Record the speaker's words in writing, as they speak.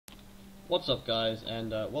What's up, guys,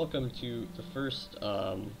 and welcome to the first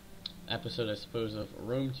episode, I suppose, of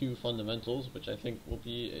Rome 2 Fundamentals, which I think will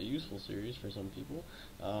be a useful series for some people,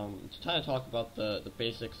 to kind of talk about the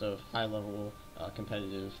basics of high-level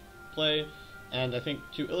competitive play. And I think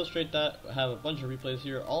to illustrate that, I have a bunch of replays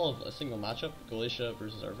here, all of a single matchup, Galatia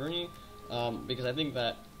versus Arverni, because I think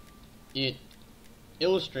that it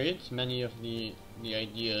illustrates many of the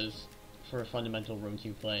ideas for fundamental Rome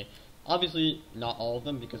 2 play. Obviously, not all of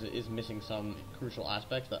them, because it is missing some crucial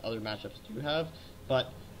aspects that other matchups do have, but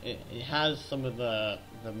it has some of the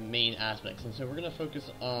main aspects, and so we're going to focus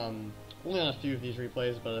only on a few of these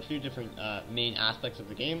replays, but a few different main aspects of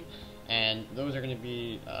the game, and those are going to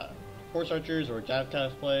be horse archers or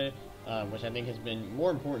Javcav play, which I think has been more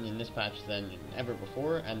important in this patch than ever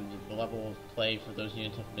before, and the level of play for those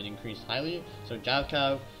units have been increased highly. So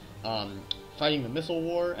Javcav, fighting the missile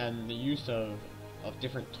war and the use of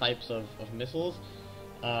different types of missiles,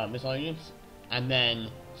 missile units, and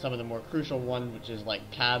then some of the more crucial ones, which is like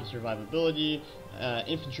cab survivability,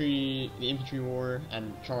 infantry, the infantry war,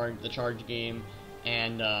 and the charge game,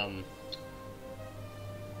 and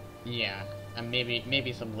yeah, and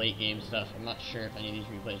maybe some late game stuff. I'm not sure if any of these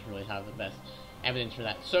replays really have the best evidence for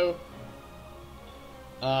that. So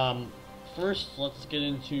first, let's get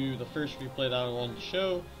into the first replay that I wanted to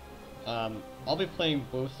show. I'll be playing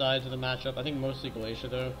both sides of the matchup. I think mostly Galatia,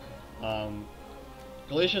 though.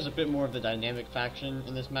 Galatia is a bit more of the dynamic faction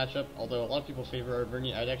in this matchup, although a lot of people favor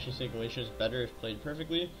Arverni. I'd actually say Galatia is better if played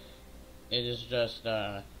perfectly. It is just,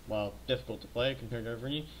 well, difficult to play compared to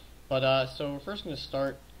Arverni. But, so we're first going to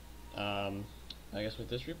start, I guess, with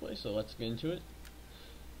this replay, so let's get into it.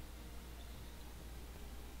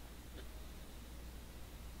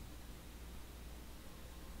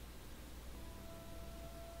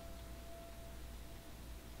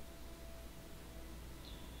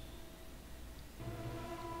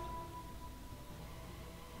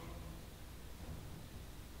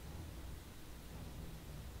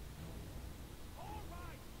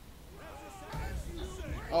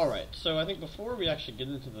 Alright, so I think before we actually get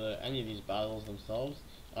into any of these battles themselves,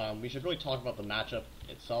 we should really talk about the matchup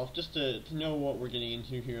itself, just to know what we're getting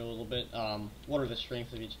into here a little bit. What are the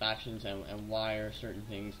strengths of each faction, and why are certain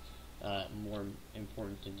things more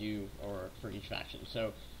important to do or for each faction.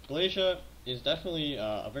 So Galatia is definitely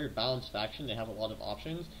a very balanced faction. They have a lot of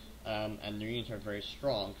options, and their units are very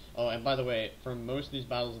strong. Oh, and by the way, for most of these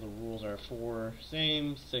battles, the rules are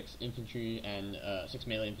 6 infantry and 6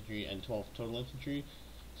 melee infantry and 12 total infantry.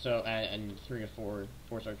 So, and 3 or 4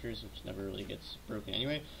 horse archers, which never really gets broken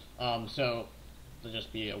anyway. So, to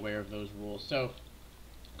just be aware of those rules. So,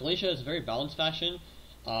 Galatia is a very balanced faction.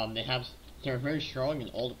 They're very strong in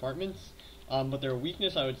all departments. But their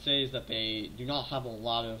weakness, I would say, is that they do not have a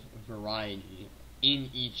lot of variety in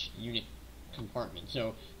each unit compartment.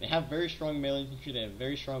 So, they have very strong melee infantry, they have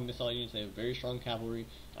very strong missile units, they have very strong cavalry,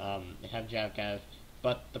 they have Javcav.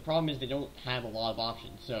 But the problem is they don't have a lot of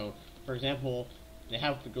options. So, for example, they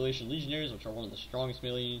have the Galatian Legionnaires, which are one of the strongest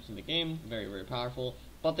melee units in the game, very, very powerful,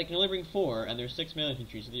 but they can only bring 4, and there's 6 melee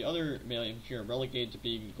infantry, so the other melee infantry are relegated to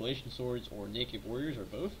being Galatian swords or naked warriors, or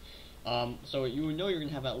both. So you would know you're going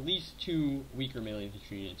to have at least 2 weaker melee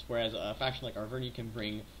infantry units, whereas a faction like Arverni can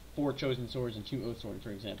bring 4 chosen swords and 2 oath swords,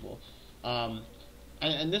 for example.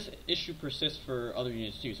 And this issue persists for other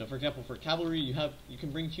units too. So for example, for cavalry, you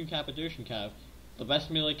can bring 2 Cappadocian Cav, the best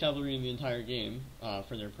melee cavalry in the entire game,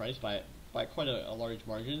 for their price by quite a large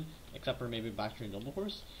margin, except for maybe Bactrian Noble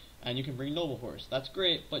Horse, and you can bring Noble Horse. That's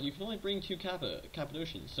great, but you can only bring 2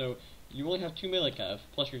 Cappadocians, so you only have 2 melee Cav,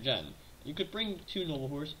 plus your gen. You could bring 2 Noble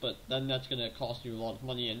Horse, but then that's going to cost you a lot of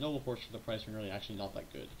money, and Noble Horse for the price are really actually not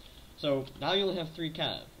that good. So now you only have 3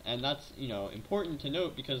 Cav, and that's, important to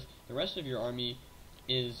note, because the rest of your army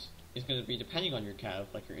is going to be depending on your Cav,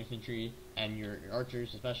 like your infantry and your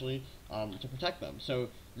archers especially, to protect them. So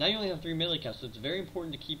now you only have 3 melee Cavs, so it's very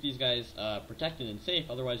important to keep these guys protected and safe,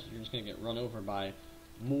 otherwise you're just going to get run over by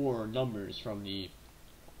more numbers from the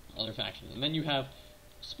other factions. And then you have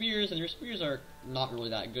spears, and your spears are not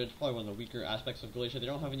really that good. It's probably one of the weaker aspects of Galatia. They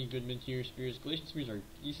don't have any good mid-tier spears. Galatian spears are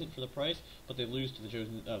decent for the price, but they lose to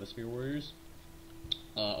the spear warriors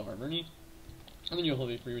of Arverni. And then you have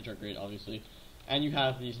level 3, which are great, obviously. And you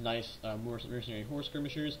have these nice mercenary horse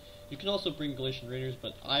skirmishers. You can also bring Galatian raiders,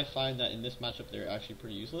 but I find that in this matchup they're actually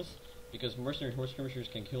pretty useless, because mercenary horse skirmishers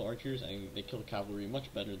can kill archers, and they kill cavalry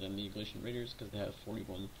much better than the Galatian raiders, because they have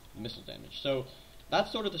 41 missile damage. So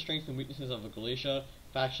that's sort of the strengths and weaknesses of the Galatia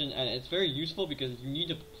faction, and it's very useful because you need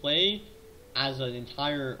to play as an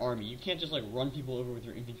entire army. You can't just like run people over with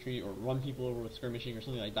your infantry or run people over with skirmishing or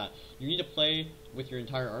something like that. You need to play with your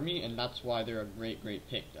entire army, and that's why they're a great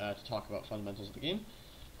pick to talk about fundamentals of the game.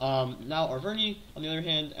 Now Arverni, on the other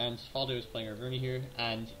hand, and Sfaldo is playing Arverni here,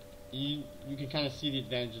 and you can kind of see the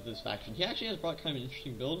advantage of this faction. He actually has brought kind of an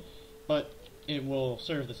interesting build, but it will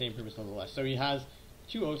serve the same purpose nonetheless. So he has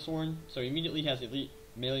 2 Oathsworn, so immediately he has elite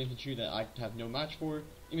melee infantry that I have no match for,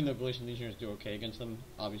 even though Galatian Legionnaires do okay against them.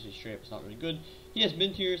 Obviously straight up it's not really good. He has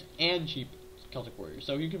mid-tiers and cheap Celtic warriors,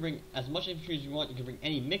 so you can bring as much infantry as you want. You can bring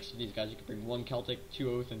any mix of these guys. You can bring 1 Celtic, 2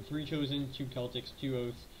 Oath, and 3 Chosen, 2 Celtics, 2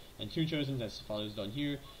 Oaths, and 2 Chosens, as Sfaldo's done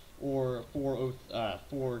here, or 4 Oath,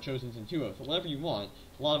 4 Chosens and 2 Oath, whatever you want.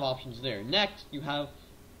 A lot of options there. Next, you have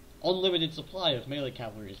unlimited supply of melee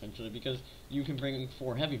cavalry, essentially, because you can bring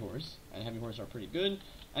 4 heavy horse, and heavy horse are pretty good,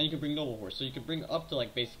 and you can bring noble horse, so you can bring up to,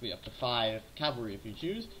 like, basically up to 5 cavalry if you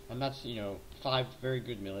choose, and that's, you know, 5 very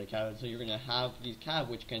good melee cav, so you're going to have these cav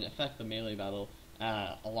which can affect the melee battle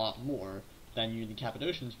a lot more than the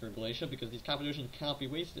Cappadocians for Galatia, because these Cappadocians cannot be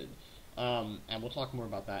wasted. And we'll talk more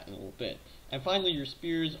about that in a little bit. And finally, your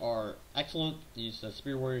spears are excellent. These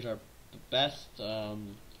spear warriors are the best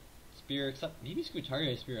spear, except maybe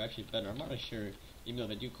Scutari's spear are actually better. I'm not really sure, even though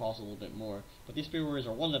they do cost a little bit more. But these spear warriors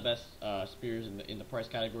are one of the best spears in the price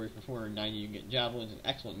category. For 490, you can get javelins and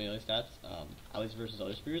excellent melee stats, at least versus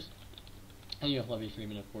other spears. And you have Levy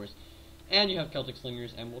Freeman, of course. And you have Celtic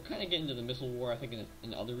Slingers, and we'll kind of get into the Missile War, I think,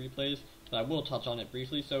 in other replays, but I will touch on it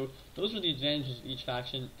briefly. So those are the advantages of each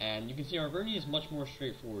faction, and you can see Arverni is much more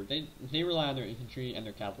straightforward. They rely on their infantry and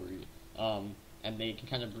their cavalry, and they can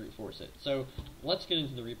kind of brute force it. So let's get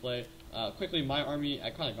into the replay. Quickly, my army,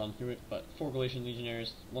 I kind of gone through it, but 4 Galatian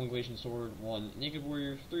Legionnaires, 1 Galatian Sword, 1 Naked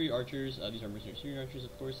Warrior, 3 Archers, these are Mercenary Syrian Archers,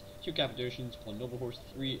 of course, 2 Cappadocians, 1 Noble Horse,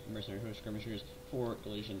 3 Mercenary Horse Skirmishers, 4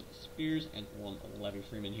 Galatian Spears, and 1 Levy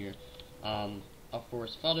Freeman here. Of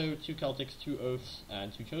course, Fado, 2 Celtics, 2 Oaths,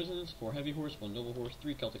 and 2 Chosens, 4 Heavy Horse, 1 Noble Horse,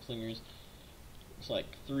 3 Celtic Slingers, it's like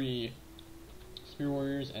 3 Spear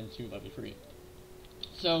Warriors, and 2 Levy Free.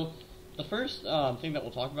 So, the first thing that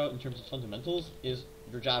we'll talk about in terms of fundamentals is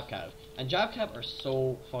your Jav Cav. And Jav Cav are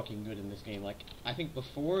so fucking good in this game. Like, I think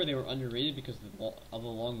before they were underrated because of the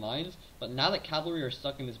long lines, but now that cavalry are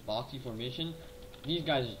stuck in this boxy formation, these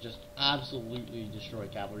guys just absolutely destroy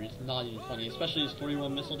cavalry. It's not even funny, especially this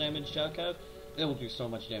 41 missile damage Jav Cav. It will do so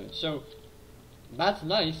much damage. So, that's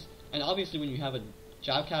nice, and obviously when you have a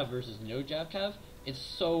Jav Cav versus no Jav Cav, it's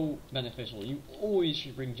so beneficial. You always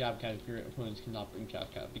should bring Jav Cav if your opponents cannot bring Jav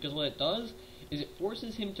Cav, because what it does is it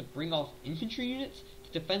forces him to bring off infantry units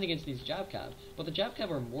to defend against these Jav Cav. But the Jav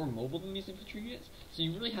Cav are more mobile than these infantry units, so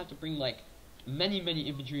you really have to bring, like, many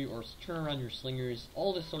infantry, or turn around your slingers,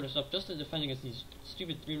 all this sort of stuff, just to defend against these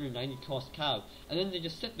stupid 390 cost cav. And then they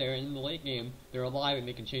just sit there, and in the late game, they're alive and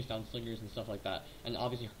they can chase down slingers and stuff like that, and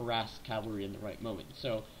obviously harass cavalry in the right moment.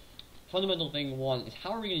 So, fundamental thing 1 is,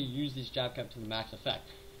 how are we going to use these Jav Cav to the max effect?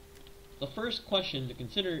 The first question to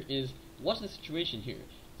consider is, what's the situation here?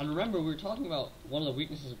 And remember, we were talking about one of the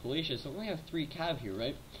weaknesses of Galatia, so we only have 3 cav here,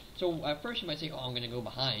 right? So at first you might say, oh, I'm going to go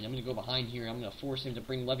behind here, I'm going to force him to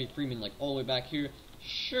bring Levy Freeman, like, all the way back here.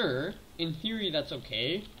 Sure, in theory that's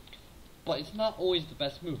okay, but it's not always the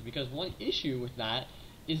best move, because one issue with that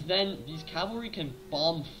is then these cavalry can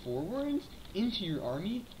bomb forwards into your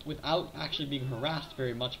army without actually being harassed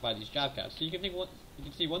very much by these Jav Cavs. So you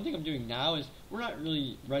can see one thing I'm doing now is, we're not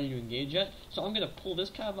really ready to engage yet, so I'm going to pull this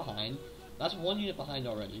cav behind. That's 1 unit behind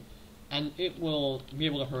already, and it will be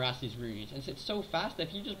able to harass these rear units. And it's so fast that if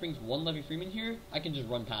he just brings 1 Levy Freeman here, I can just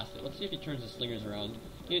run past it. Let's see if he turns his slingers around.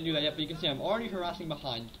 He didn't do that yet, but you can see I'm already harassing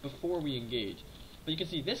behind before we engage. But you can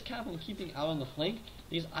see this cav I'm keeping out on the flank,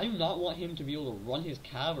 because I do not want him to be able to run his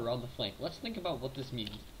cav around the flank. Let's think about what this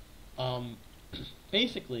means.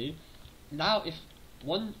 Basically, now if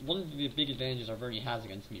one of the big advantages Arverni has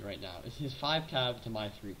against me right now is his 5 cav to my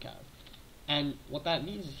 3 cav. And what that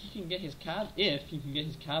means is he can get his cav, if he can get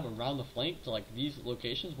his cav around the flank to, like, these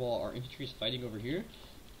locations while our infantry is fighting over here,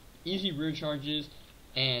 easy rear charges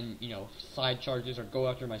and, you know, side charges, or go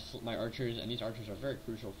after my archers, and these archers are very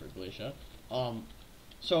crucial for Galatia.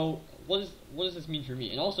 So what does this mean for me?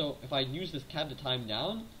 And also, if I use this cav to time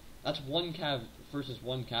down, that's 1 cav versus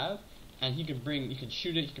 1 cav, and he can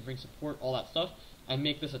shoot it, he can bring support, all that stuff, and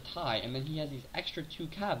make this a tie, and then he has these extra 2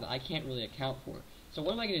 cav that I can't really account for. So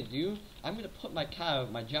what am I going to do? I'm going to put my Jav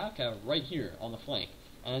Cav right here on the flank,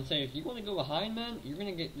 and then say, if you want to go behind, man, you're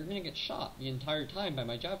going to get shot the entire time by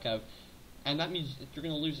my Jav Cav, and that means that you're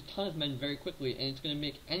going to lose a ton of men very quickly, and it's going to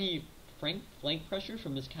make any flank pressure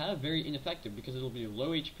from this cav very ineffective, because it'll be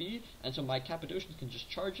low HP, and so my Cappadocians can just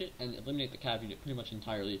charge it and eliminate the cav unit pretty much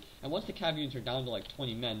entirely. And once the cav units are down to like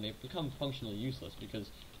 20 men, they become functionally useless, because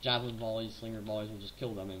javelin volleys, slinger volleys will just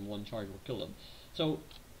kill them, and 1 charge will kill them. So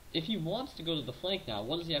if he wants to go to the flank now,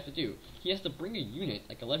 what does he have to do? He has to bring a unit,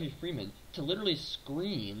 like a Levy Freeman, to literally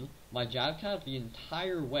screen my Jav Cav the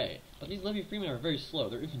entire way. But these Levy Freemen are very slow,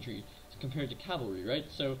 they're infantry compared to cavalry, right?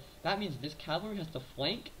 So that means this cavalry has to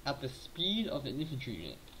flank at the speed of an infantry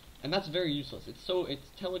unit. And that's very useless. It's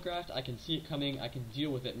telegraphed, I can see it coming, I can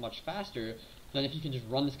deal with it much faster than if he can just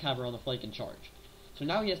run this cavalry on the flank and charge. So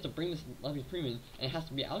now he has to bring this Levy Freeman, and it has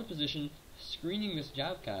to be out of position, screening this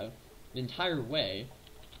Jav Cav the entire way,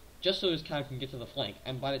 just so his cav can get to the flank.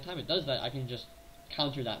 And by the time it does that, I can just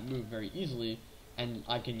counter that move very easily, and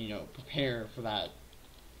I can, prepare for that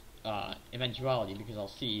eventuality, because I'll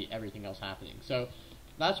see everything else happening. So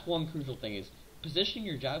that's one crucial thing, is positioning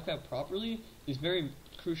your Jav Cav properly is very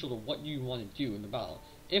crucial to what you want to do in the battle.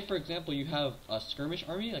 If, for example, you have a skirmish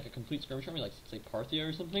army, like a complete skirmish army, like say Parthia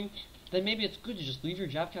or something, then maybe it's good to just leave your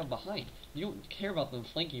Jav Cav behind. You don't care about them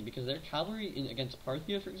flanking, because their cavalry against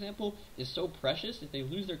Parthia, for example, is so precious. If they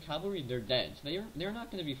lose their cavalry, they're dead. So they're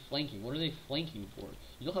not going to be flanking. What are they flanking for?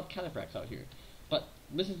 You don't have cataphracts out here. But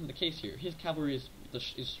this isn't the case here. His cavalry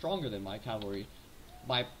is stronger than my cavalry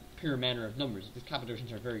by pure manner of numbers. These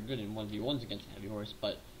Cappadocians are very good in 1v1s against a heavy horse,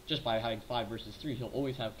 but just by having 5 versus 3, he'll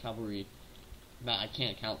always have cavalry that I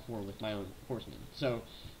can't account for with my own horsemen. So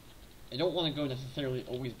I don't want to go necessarily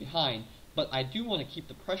always behind, but I do want to keep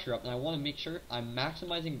the pressure up, and I want to make sure I'm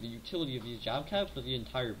maximizing the utility of these Jav Cav for the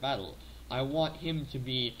entire battle. I want him to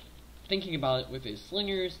be thinking about it with his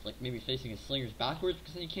slingers, like maybe facing his slingers backwards,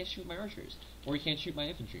 because then he can't shoot my archers, or he can't shoot my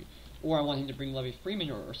infantry. Or I want him to bring Levy Freemen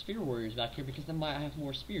or spear warriors back here, because then I have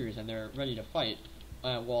more spears and they're ready to fight,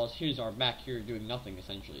 while his are back here doing nothing,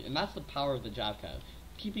 essentially. And that's the power of the Jav Cav.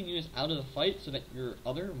 Keeping units out of the fight so that your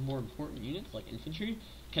other more important units, like infantry,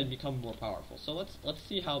 can become more powerful. So let's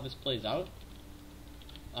see how this plays out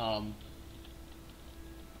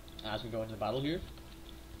as we go into the battle here.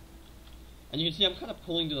 And you can see I'm kind of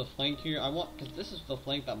pulling to the flank here. Because this is the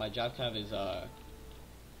flank that my Jav Cav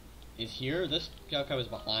is here. This Jav Cav is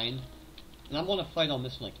behind, and I want to fight on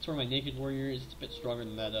this flank. It's where my naked warrior is. It's a bit stronger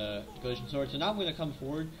than that Galatian sword. So now I'm going to come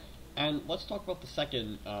forward, and let's talk about the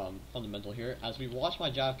second fundamental here. As we watch my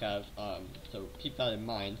Jav Cav, so keep that in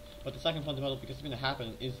mind. But the second fundamental, because it's going to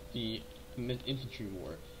happen, is the infantry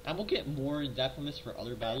war. And we'll get more in depth on this for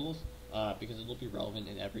other battles, because it will be relevant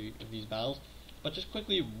in every of these battles. But just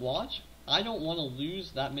quickly watch. I don't want to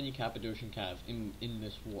lose that many Cappadocian Cav in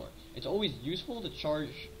this war. It's always useful to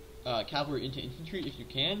charge cavalry into infantry if you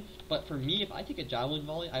can, but for me, if I take a javelin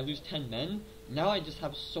volley, I lose 10 men. Now I just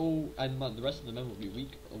have and the rest of the men will be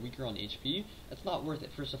weaker on HP. It's not worth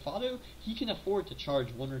it. For Safado, he can afford to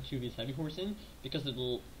charge 1 or 2 of these heavy horse in, because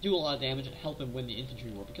it'll do a lot of damage and help him win the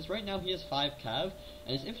infantry war. Because right now he has 5 cav,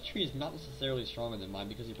 and his infantry is not necessarily stronger than mine,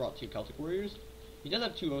 because he brought 2 Celtic warriors. He does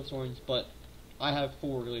have 2 Oathsworns, but I have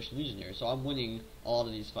 4 Galatian legionaries, so I'm winning a lot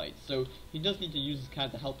of these fights. So he does need to use his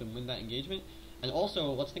cav to help him win that engagement. And also,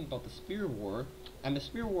 let's think about the Spear War, and the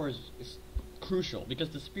Spear War is crucial, because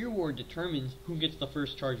the Spear War determines who gets the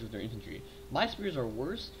first charge with their infantry. My spears are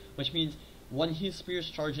worse, which means when his spears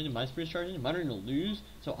charge in and my spears charge in, mine are going to lose,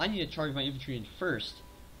 so I need to charge my infantry in first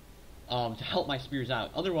to help my spears out.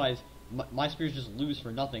 Otherwise, my spears just lose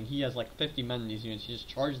for nothing. He has like 50 men in these units, he just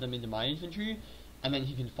charges them into my infantry, and then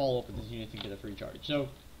he can follow up with his units and get a free charge. So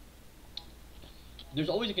there's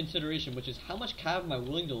always a consideration, which is how much cav am I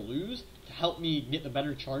willing to lose to help me get the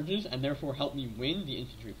better charges and therefore help me win the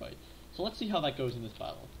infantry fight. So let's see how that goes in this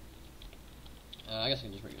battle. I guess I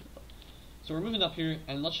can just bring it up. So we're moving up here,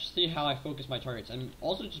 and let's just see how I focus my targets. And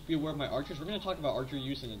also just be aware of my archers. We're going to talk about archer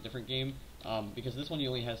use in a different game, because this one he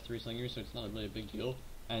only has 3 slingers, so it's not really a big deal.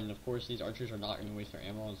 And of course these archers are not going to waste their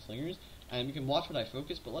ammo on slingers. And you can watch what I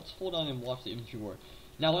focus, but let's hold on and watch the infantry war.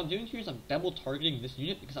 Now what I'm doing here is I'm double targeting this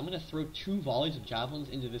unit, because I'm going to throw 2 volleys of javelins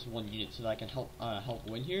into this one unit so that I can help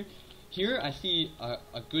win here. Here I see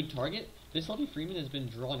a good target. This Levy Freeman has been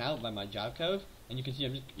drawn out by my Jav Cav, and you can see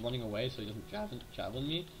I'm just running away so he doesn't javelin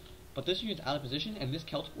me. But this unit's out of position, and this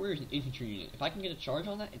Celtic warrior is an infantry unit. If I can get a charge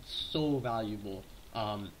on that, it's so valuable.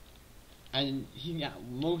 And he at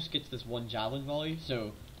most gets this 1 javelin volley,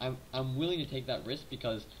 so I'm willing to take that risk,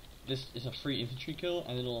 because this is a free infantry kill,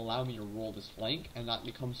 and it'll allow me to roll this flank, and that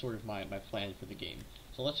becomes sort of my plan for the game.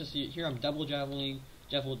 So let's just see it here. I'm double javelining,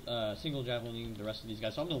 single javelining the rest of these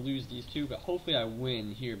guys. So I'm going to lose these 2, but hopefully I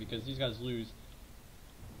win here, because these guys lose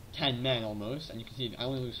 10 men almost, and you can see I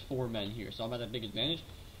only lose 4 men here, so I'm at a big advantage.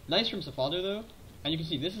 Nice from Safado though, and you can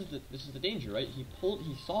see this is the danger, right? He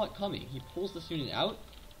saw it coming. He pulls this unit out,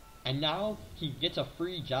 and now he gets a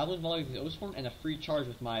free javelin volley with his Oathsworn and a free charge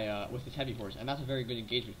with my with his heavy horse, and that's a very good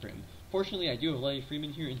engagement for him. Fortunately, I do have Levy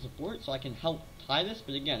Freeman here in support, so I can help tie this.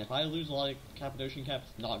 But again, if I lose a lot of Cappadocian caps,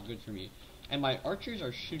 it's not good for me. And my archers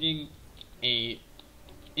are shooting a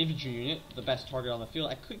infantry unit, the best target on the field.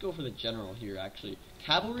 I could go for the general here, actually.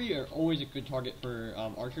 Cavalry are always a good target for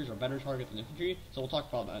archers, or better target than infantry, so we'll talk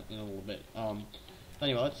about that in a little bit.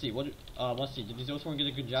 Anyway, let's see. Let's see. Did these Oathsworn get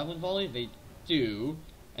a good javelin volley? They do.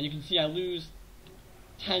 And you can see I lose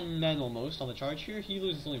 10 men almost on the charge here. He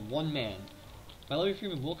loses only 1 man. My levy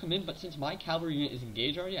freeman will come in, but since my cavalry unit is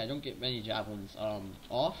engaged already, I don't get many javelins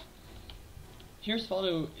off. Here's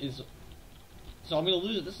Fado is... So I'm going to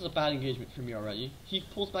lose it. This is a bad engagement for me already. He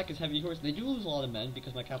pulls back his heavy horse. They do lose a lot of men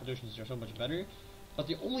because my Cappadocians are so much better. But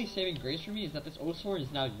the only saving grace for me is that this Oathsworn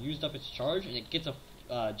has now used up its charge, and it gets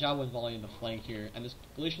a javelin volley in the flank here, and this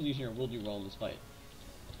Galatian Legionnaire will do well in this fight.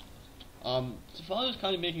 So Fado's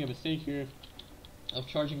kind of making a mistake here of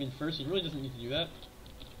charging in first. He really doesn't need to do that.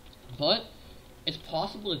 But it's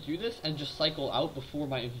possible to do this and just cycle out before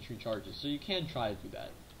my infantry charges, so you can try to do that.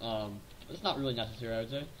 It's not really necessary, I would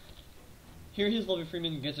say. Here his levy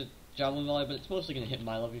freeman gets a javelin volley, but it's mostly going to hit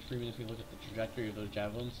my levy freeman if we look at the trajectory of those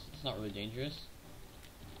javelins. It's not really dangerous.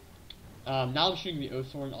 Now I'm shooting the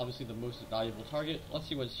Oathsworn, obviously the most valuable target. Let's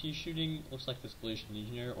see what he's shooting. Looks like this Galatian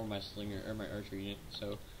Legionnaire or my slinger or my archer unit,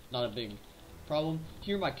 so not a big problem.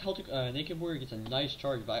 Here my Celtic Naked Warrior gets a nice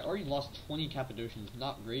charge, but I already lost 20 Cappadocians.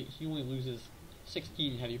 Not great. He only loses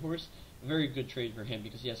 16 heavy horse. Very good trade for him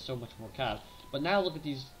because he has so much more cav. But now look at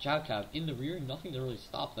these Jab Cav in the rear, nothing to really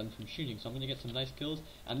stop them from shooting, so I'm going to get some nice kills.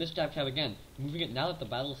 And this Jab Cav again, moving it now that the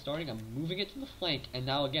battle is starting, I'm moving it to the flank, and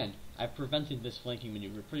now again, I've prevented this flanking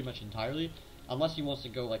maneuver pretty much entirely, unless he wants to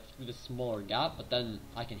go like through this smaller gap, but then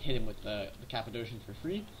I can hit him with the Cappadocian for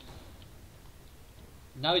free.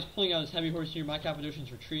 Now he's pulling out his heavy horse here, my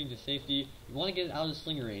Cappadocian's retreating to safety. You want to get it out of the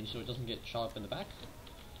slinger range so it doesn't get shot up in the back.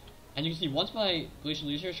 And you can see, once my Galatian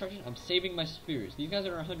Legionnaire is charging, I'm saving my spears. These guys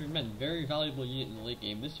are 100 men, very valuable unit in the late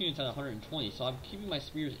game. This unit's at 120, so I'm keeping my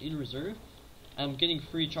spears in reserve, and I'm getting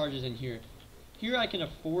free charges in here. Here I can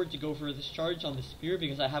afford to go for this charge on the spear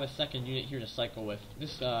because I have a second unit here to cycle with.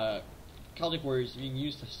 This Celtic Warrior is being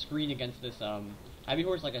used to screen against this heavy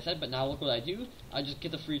horse, like I said, but now look what I do. I just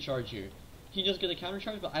get the free charge here. He does get a counter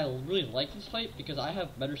charge, but I really like this fight because I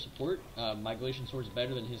have better support. My Galatian sword is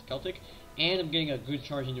better than his Celtic, and I'm getting a good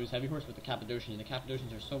charge into his heavy horse with the Cappadocian, and the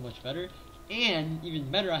Cappadocians are so much better. And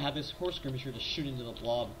even better, I have this horse skirmisher to shoot into the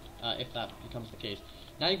blob if that becomes the case.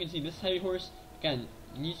 Now you can see this heavy horse, again,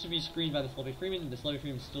 needs to be screened by this levy freeman, and this levy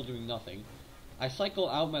freeman is still doing nothing. I cycle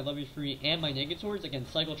out my levy free and my naked swords. Again,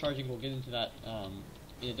 cycle charging, we'll get into that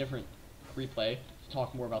in a different replay.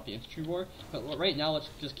 Talk more about the infantry war, but right now let's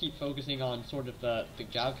just keep focusing on sort of the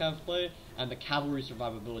Jab Cav play and the cavalry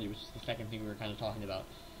survivability, which is the second thing we were kind of talking about.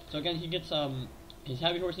 So again, he gets his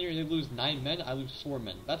heavy horse in here, they lose 9 men, I lose 4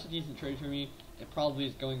 men. That's a decent trade for me. It probably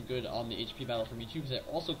is going good on the HP battle for me too, because I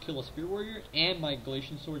also kill a spear warrior, and my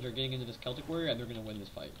Galatian swords are getting into this Celtic warrior, and they're going to win this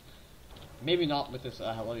fight. Maybe not with this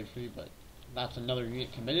levy free, but that's another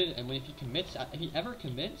unit committed, and if he ever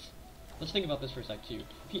commits, let's think about this for a sec too.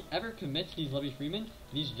 If he ever commits these levy freemen,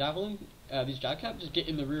 these Jab Cav just get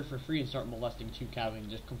in the rear for free and start molesting 2 cav and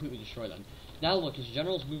just completely destroy them. Now look, his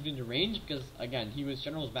generals moved into range because again, his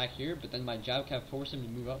generals back here, but then my Jab Cav forced him to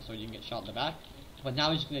move up so he didn't get shot in the back. But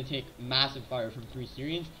now he's going to take massive fire from 3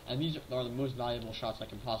 Syrians, and these are the most valuable shots I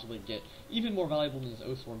can possibly get. Even more valuable than his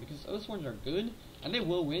Oathsworn, because his Oathsworns are good, and they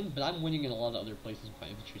will win, but I'm winning in a lot of other places with my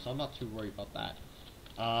infantry, so I'm not too worried about that.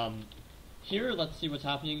 Here, let's see what's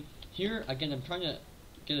happening. Here, again, I'm trying to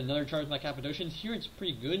get another charge with my Cappadocians. Here it's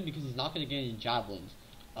pretty good because he's not going to get any javelins.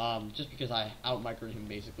 Just because I out-microed him,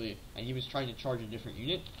 basically, and he was trying to charge a different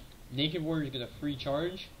unit. Naked Warriors get a free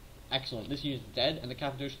charge. Excellent. This unit's dead, and the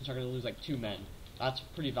Cappadocians are going to lose like 2 men. That's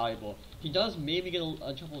pretty valuable. He does maybe get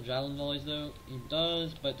a couple of javelin volleys, though. He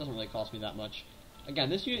does, but it doesn't really cost me that much. Again,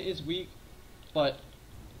 this unit is weak, but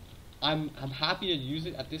I'm happy to use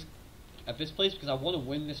it at this place because I want to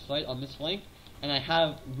win this fight on this flank. And I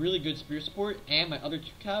have really good spear support, and my other 2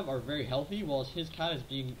 cav are very healthy, while his cav is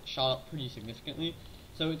being shot up pretty significantly.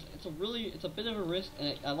 So it's a bit of a risk,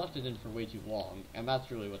 and I left it in for way too long, and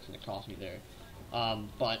that's really what's going to cost me there.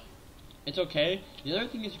 But it's okay. The other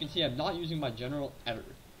thing is, you can see I'm not using my general ever.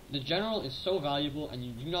 The general is so valuable, and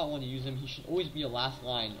you do not want to use him. He should always be a last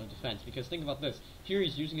line of defense, because think about this. Here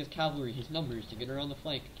he's using his cavalry, his numbers, to get around the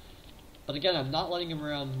flank. But again, I'm not letting him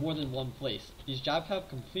around more than one place. These Jab Cav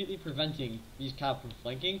completely preventing these Cav from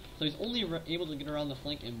flanking, so he's only able to get around the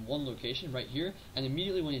flank in one location, right here, and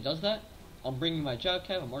immediately when he does that, I'm bringing my Jab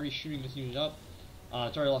Cav, I'm already shooting this unit up.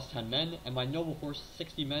 It's already lost 10 men, and my noble horse,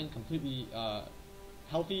 60 men, completely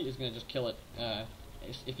healthy, is going to just kill it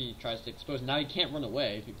if he tries to expose. Now he can't run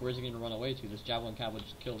away. Where's he going to run away to? This Javelin Cav would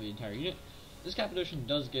just kill the entire unit. This Cappadocian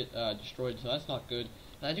does get destroyed, so that's not good.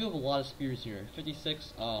 And I do have a lot of spears here,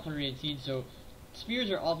 56, 118, so spears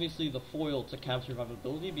are obviously the foil to cav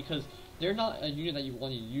survivability because they're not a unit that you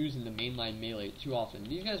want to use in the mainline melee too often.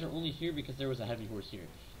 These guys are only here because there was a heavy horse here.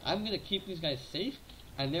 I'm going to keep these guys safe,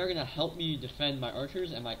 and they're going to help me defend my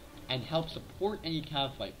archers and help support any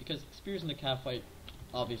cav fight, because spears in the cav fight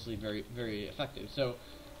obviously very, very effective. So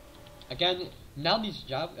again, now these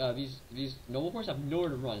noble horse have nowhere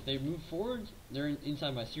to run. If they move forward, they're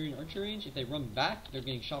inside my Syrian archer range. If they run back, they're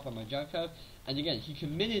getting shot by my Jav-Cav. And again, he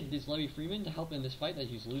committed this Levy Freeman to help in this fight that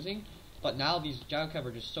he's losing. But now these Jav-Cav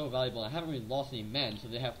are just so valuable. I haven't really lost any men, so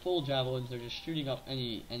they have full javelins. They're just shooting up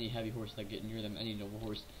any heavy horse that get near them, any noble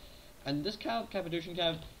horse. And this Cappadocian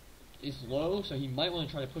Cav is low, so he might want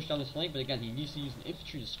to try to push down this flank, but again, he needs to use an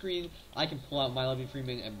infantry to screen. I can pull out my Levy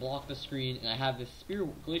Freeman and block the screen, and I have this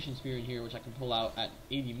Galatian spear in here, which I can pull out at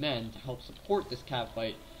 80 men to help support this cav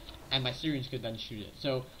fight, and my Syrians could then shoot it.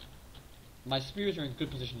 So my spears are in good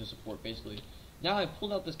position to support, basically. Now I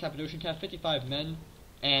pulled out this Cappadocian Cav, 55 men,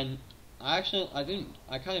 and I kind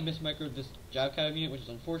of mismicroed this Jav-Cav unit, which is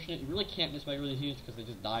unfortunate. You really can't mismicro these units because they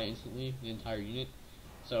just die instantly, the entire unit.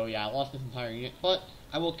 So yeah, I lost this entire unit, but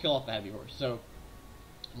I will kill off the heavy horse. So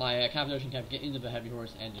my Cappadocian Cav get into the heavy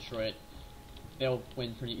horse and destroy it. They'll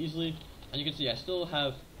win pretty easily. And you can see I still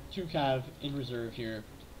have 2 cav in reserve here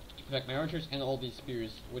to protect my archers and all these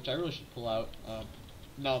spears, which I really should pull out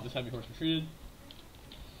now that this heavy horse retreated.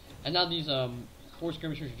 And now these 4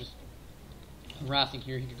 skirmishers are just harassing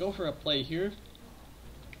here. He could go for a play here,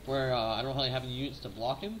 where I don't really have any units to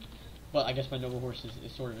block him, but I guess my noble horse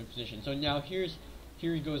is sort of in position. So now here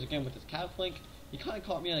he goes again with his cav flank. He kind of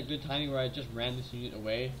caught me at a good timing where I just ran this unit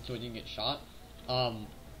away so it didn't get shot.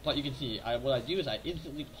 But you can see, what I do is I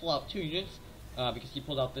instantly pull out 2 units, because he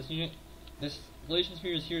pulled out this unit. This Galatian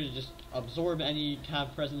spear is here to just absorb any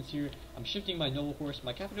cav presence here. I'm shifting my noble horse.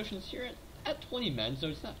 My Cappadocian is here at 20 men, so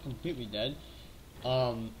it's not completely dead.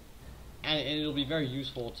 And it'll be very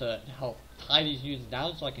useful to help tie these units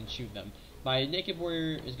down so I can shoot them. My naked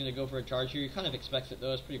warrior is going to go for a charge here. He kind of expects it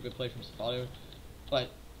though. It's a pretty good play from Safato. But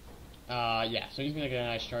yeah, so he's going to get a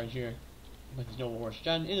nice charge here with his noble horse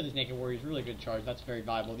gen into this naked warrior. Really good charge. That's very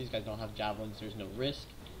viable. These guys don't have javelins. There's no risk.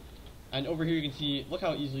 And over here you can see, look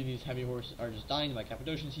how easily these heavy horses are just dying to my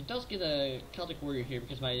Cappadocians. He does get a Celtic warrior here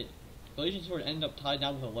because my Galatian sword ended up tied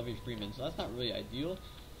down with a Levy Freeman, so that's not really ideal.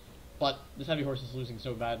 But this heavy horse is losing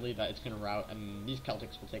so badly that it's going to rout, and these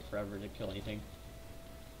Celtics will take forever to kill anything.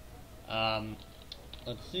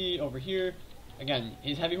 Let's see, over here, again,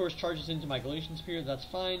 his heavy horse charges into my Galatian spear. That's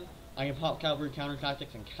fine. I can pop cavalry counter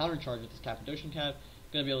tactics and countercharge with this Cappadocian Cav.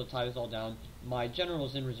 Gonna be able to tie this all down. My general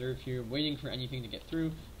is in reserve here, waiting for anything to get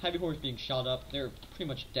through. Heavy horse being shot up. They're pretty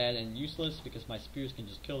much dead and useless because my spears can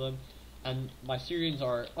just kill them. And my Syrians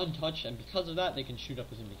are untouched, and because of that, they can shoot up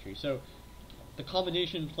his infantry. So the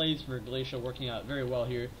combination plays for Galatia working out very well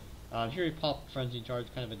here. Here he popped frenzy charge,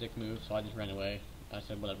 kind of a dick move, so I just ran away. I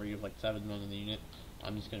said, whatever, you have like 7 men in the unit.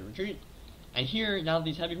 I'm just gonna retreat. And here, now that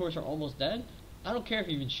these heavy horse are almost dead, I don't care if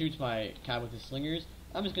he even shoots my cav with his slingers.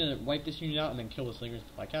 I'm just going to wipe this unit out and then kill the slingers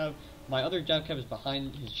with my cav. My other Jav-Cav is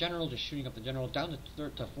behind his general, just shooting up the general, down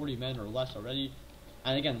to 40 men or less already.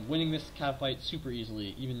 And again, winning this cav fight super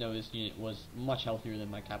easily, even though this unit was much healthier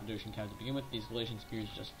than my Cappadocian cav to begin with. These Galatian spears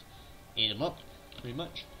just ate him up, pretty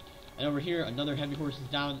much. And over here, another heavy horse is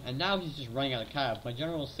down, and now he's just running out of cav. My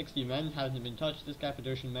general is 60 men, hasn't been touched. This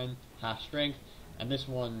Cappadocian men, half strength, and this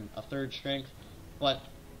one, a third strength. But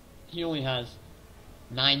he only has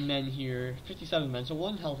 9 men here, 57 men, so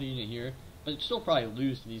 1 healthy unit here, but it'd still probably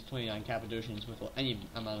lose to these 29 Cappadocians with any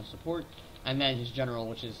amount of support. And then his general,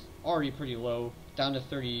 which is already pretty low, down to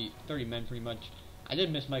 30 men pretty much. I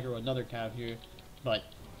did miss micro another cav here, but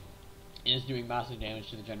it is doing massive damage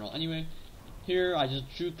to the general anyway. Here, I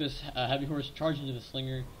just shoot this heavy horse, charge into the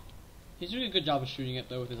slinger. He's doing a good job of shooting it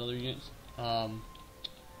though with his other units.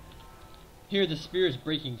 Here the spear is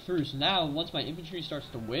breaking through, so now once my infantry starts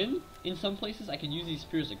to win, in some places I can use these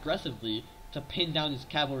spears aggressively to pin down his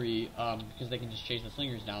cavalry, because they can just chase the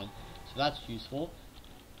slingers down, so that's useful.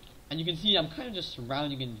 And you can see I'm kind of just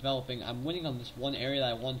surrounding and developing. I'm winning on this one area that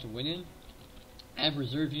I want to win in. I have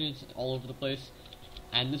reserve units all over the place,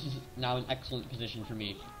 and this is now an excellent position for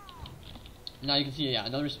me. Now you can see, yeah,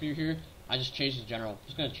 another spear here. I just chased his general.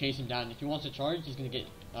 Just going to chase him down. If he wants to charge, he's going to get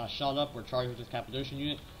shot up or charged with his Cappadocian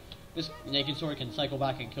unit. This naked sword can cycle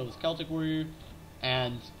back and kill this Celtic warrior,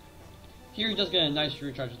 and here he does get a nice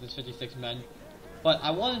rear charge with his 56 men, but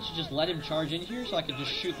I wanted to just let him charge in here so I could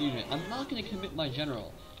just shoot the unit. I'm not going to commit my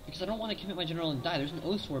general, because I don't want to commit my general and die. There's an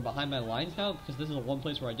Oathsworn behind my lines now, because this is the one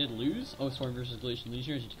place where I did lose, Oathsworn versus Galatian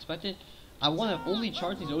Legion, as you'd expected. I want to only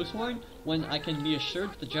charge these Oathsworn when I can be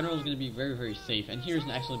assured that the general is going to be very, very safe, and here's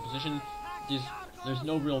an excellent position. These there's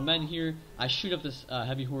no real men here. I shoot up this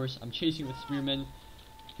heavy horse. I'm chasing with spearmen.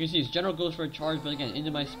 You can see his general goes for a charge, but again, into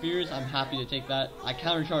my spears, I'm happy to take that. I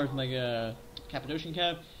countercharge with my Cappadocian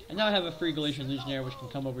Cav, and now I have a free Galatian Legionnaire, which can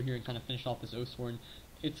come over here and kind of finish off this Oathsworn.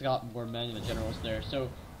 It's got more men, and the general's there, so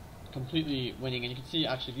completely winning. And you can see,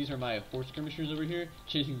 actually, these are my horse skirmishers over here,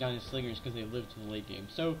 chasing down his slingers because they live to the late game.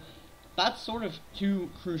 So that's sort of two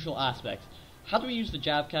crucial aspects. How do we use the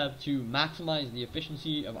Jav Cav to maximize the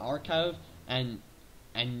efficiency of our Cav? And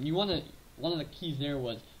you want to, one of the keys there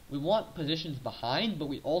was, we want positions behind, but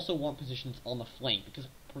we also want positions on the flank, because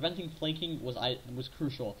preventing flanking was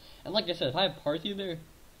crucial. And like I said, if I have Parthia there,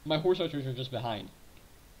 my horse archers are just behind,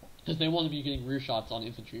 because they want to be getting rear shots on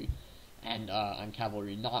infantry and on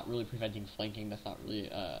cavalry, not really preventing flanking. That's not really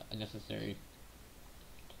a necessary,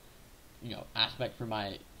 aspect for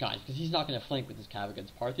my guys, because he's not going to flank with his cav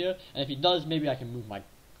against Parthia. And if he does, maybe I can move my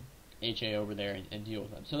HA over there and deal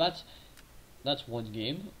with them. So that's one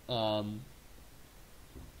game.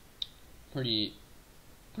 Pretty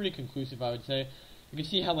conclusive, I would say. You can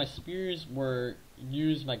see how my spears were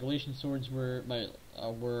used, my Galatian swords were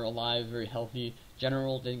alive, very healthy.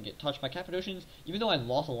 General didn't get touched. My Cappadocians, even though I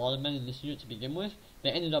lost a lot of men in this unit to begin with,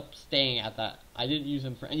 they ended up staying at that. I didn't use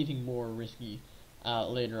them for anything more risky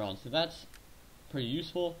later on, so that's pretty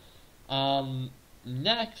useful.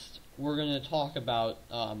 Next, we're going to talk about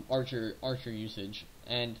archer usage,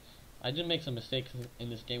 and I did make some mistakes in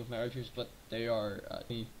this game with my archers, but they are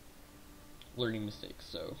learning mistakes,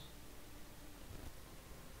 so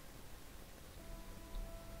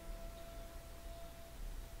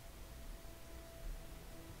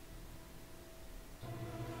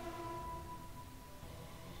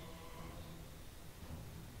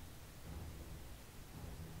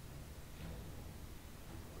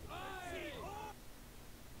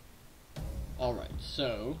alright,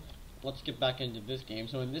 so let's get back into this game.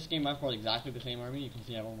 So in this game I've brought exactly the same army. You can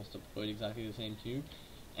see I've almost deployed exactly the same too.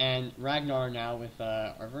 And Ragnar now with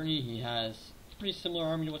Arverni, he has a pretty similar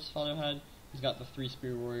army to what his father had. He's got the 3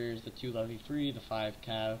 Spear Warriors, the 2 Levy 3, the 5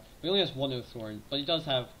 Cav. He only has 1 Oathsworn, but he does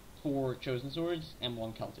have 4 Chosen Swords and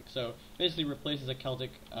 1 Celtic. So basically replaces a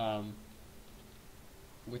Celtic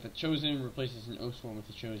with a Chosen, replaces an Oathsworn with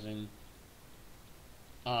a Chosen.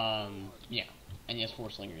 Yeah, and he has 4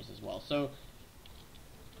 Slingers as well. So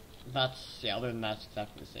that's, yeah, other than that, it's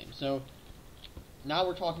exactly the same. So now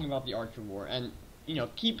we're talking about the Archer War, and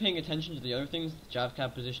keep paying attention to the other things, the Jav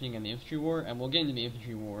Cav positioning and the Infantry War, and we'll get into the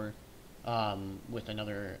Infantry War with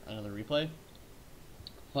another replay.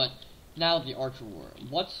 But now the Archer War.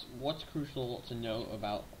 What's crucial to know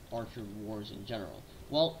about Archer Wars in general?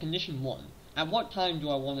 Well, condition 1. At what time do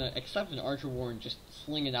I want to accept an Archer War and just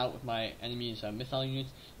sling it out with my enemy's missile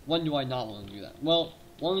units? When do I not want to do that? Well,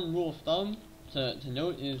 one rule of thumb to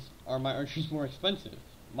note is, are my archers more expensive?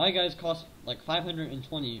 My guys cost like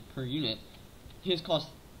 520 per unit. His cost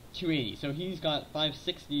 280, so he's got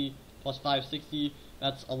 560 plus 560,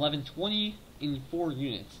 that's 1120 in 4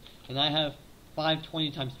 units, and I have 520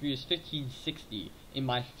 times 3 is 1560 in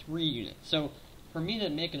my 3 units. So for me to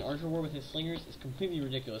make an Archer War with his slingers is completely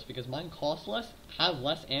ridiculous, because mine cost less, have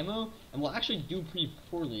less ammo, and will actually do pretty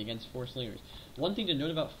poorly against 4 slingers. One thing to note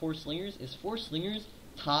about 4 slingers is 4 slingers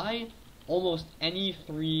tie almost any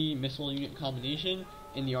 3 missile unit combination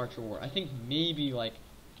in the Archer War. I think maybe like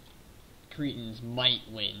Cretans might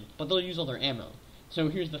win, but they'll use all their ammo. So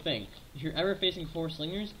here's the thing, if you're ever facing 4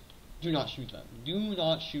 slingers, do not shoot them. Do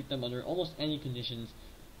not shoot them under almost any conditions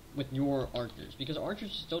with your archers, because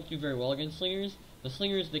archers just don't do very well against slingers. The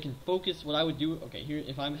slingers, they can focus. What I would do, okay, here,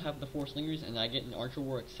 if I have the 4 slingers and I get an Archer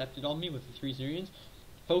War accepted on me with the 3 Syrians,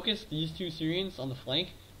 focus these 2 Syrians on the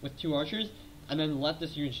flank with 2 archers, and then let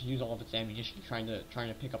this unit use all of its ammunition trying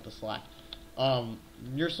to pick up the slack.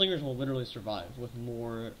 Your slingers will literally survive with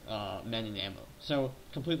more men and ammo. So,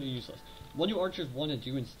 completely useless. What do archers want to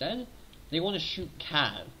do instead? They want to shoot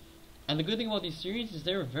cav. And the good thing about these series is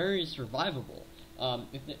they're very survivable.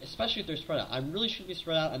 Especially if they're spread out. I really should be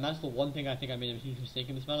spread out, and that's the one thing I think I made a huge mistake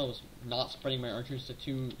in this battle, was not spreading my archers to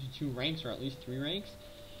two ranks, or at least 3 ranks.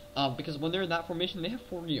 Because when they're in that formation, they have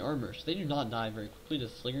 40 armor, so they do not die very quickly to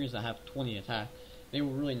slingers that have 20 attack. They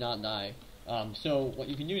will really not die. So what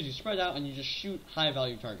you can do is you spread out and you just shoot high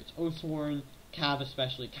value targets. Oathsworn, Cav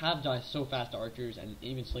especially. Cav dies so fast to archers and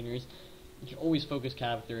even slingers. You can always focus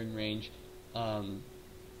Cav if they're in range.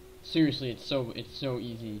 Seriously, it's so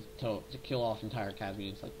easy to kill off entire Cav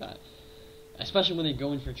units like that. Especially when they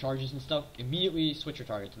go in for charges and stuff. Immediately switch your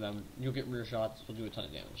target to them. You'll get rear shots, will do a ton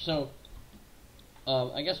of damage. So,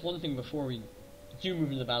 I guess one thing before we do move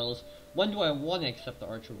into the battle is, when do I want to accept the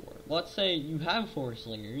Archer War? Let's say you have 4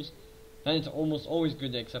 slingers, then it's almost always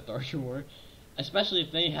good to accept the Archer War, especially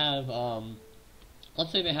if they have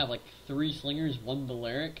let's say they have like 3 slingers, 1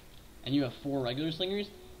 Balearic, and you have 4 regular slingers,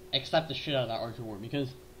 accept the shit out of that Archer War,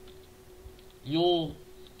 because you'll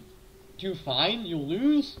do fine, you'll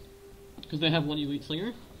lose, because they have 1 elite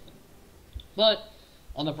slinger, but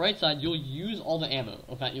on the bright side, you'll use all the ammo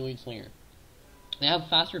of that elite slinger. They have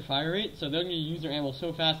faster fire rate, so they're going to use their ammo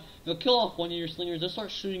so fast, they'll kill off 1 of your slingers, they'll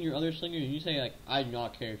start shooting your other slinger, and you say, like, I do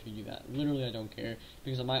not care if you do that. Literally, I don't care,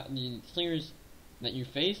 because the slingers that you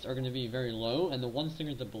faced are going to be very low, and the 1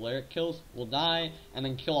 slinger that Balearic kills will die, and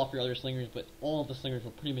then kill off your other slingers, but all of the slingers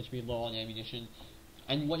will pretty much be low on ammunition.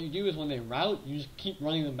 And what you do is when they rout, you just keep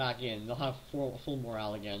running them back in. They'll have full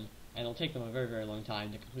morale again, and it'll take them a very, very long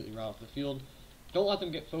time to completely rout off the field. Don't let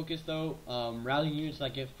them get focused, though. Routing units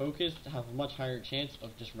that get focused have a much higher chance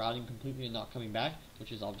of just routing completely and not coming back,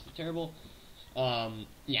 which is obviously terrible.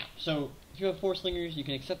 Yeah, so if you have 4 slingers, you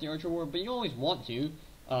can accept the Archer War, but you don't always want to.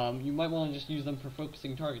 You might want to just use them for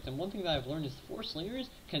focusing targets. And one thing that I've learned is 4 slingers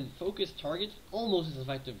can focus targets almost as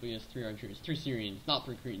effectively as 3 archers. 3 Syrians. Not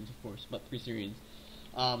 3 Cretans, of course, but 3 Syrians.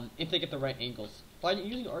 If they get the right angles.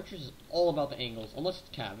 Using archers is all about the angles, unless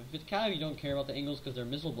it's cav. If it's cav, you don't care about the angles because their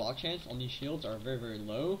missile block chance on these shields are very, very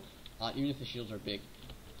low, even if the shields are big.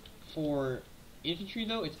 For infantry,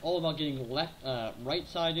 though, it's all about getting right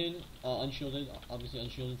side in, unshielded, obviously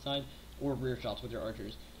unshielded side, or rear shots with your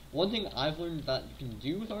archers. One thing I've learned that you can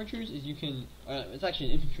do with archers is you can, it's actually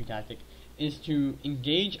an infantry tactic, is to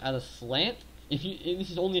engage at a slant.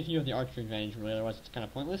 This is only if you have the archer advantage, really, otherwise it's kind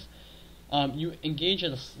of pointless. You engage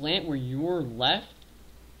at a slant where you're left.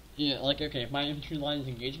 Like, okay, if my infantry line is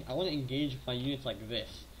engaging, I want to engage my units like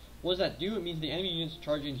this. What does that do? It means the enemy units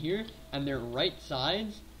charge in here, and their right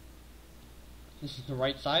sides, this is the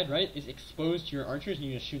right side, right, is exposed to your archers, and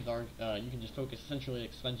you just shoot the you can just focus centrally,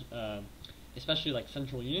 especially like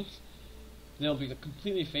central units. They'll be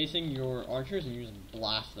completely facing your archers, and you just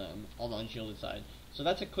blast them on the unshielded side. So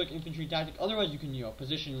that's a quick infantry tactic. Otherwise, you can,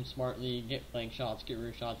 position smartly, get flank shots, get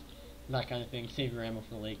rear shots, that kind of thing, save your ammo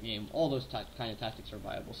for the late game. All those kind of tactics are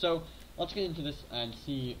viable. So let's get into this and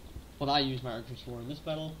see what I use my archers for in this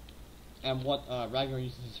battle, and what Ragnar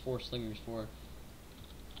uses his 4 slingers for,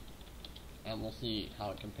 and we'll see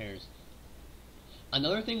how it compares.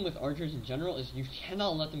 Another thing with archers in general is you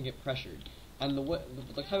cannot let them get pressured. And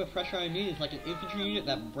the type of pressure I mean is like an infantry unit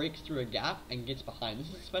that breaks through a gap and gets behind. This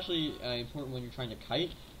is especially important when you're trying to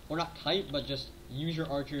kite, or not kite, but just use your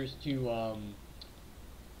archers to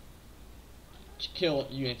kill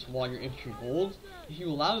units while your infantry holds. If you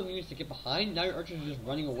allow the units to get behind, now your archers are just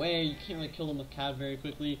running away, you can't really kill them with cav very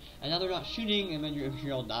quickly, and now they're not shooting, and then your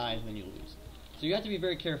infantry all dies, and then you lose. So you have to be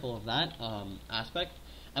very careful of that aspect.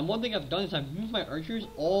 And one thing I've done is I've moved my archers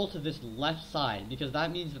all to this left side, because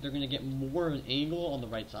that means that they're going to get more of an angle on the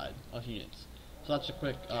right side of units. So that's a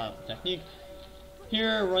quick technique.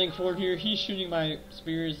 Here, running forward here, he's shooting my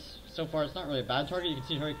spears. So far, it's not really a bad target. You can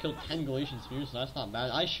see I already killed 10 Galatian spears, so that's not bad.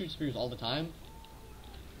 I shoot spears all the time,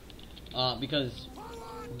 because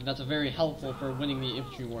that's very helpful for winning the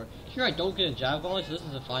infantry war. Here I don't get a javelin volley, so this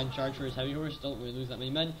is a fine charge for his heavy horse. Don't really lose that many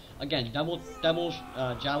men. Again, double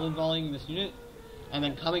javelin volleying this unit, and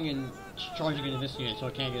then coming and charging into this unit so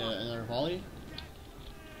I can't get another volley.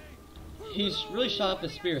 He's really shot up the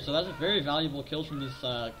spear, so that's a very valuable kill from these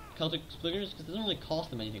Celtic splitters, because it doesn't really cost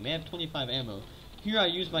them anything. They have 25 ammo. Here I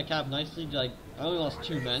used my cap nicely, I only lost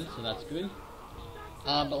 2 men, so that's good.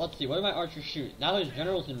 But let's see, what do my archers shoot? Now there's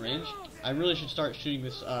generals in range, I really should start shooting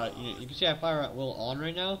this unit. You can see I fire at will on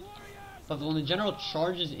right now, but when the general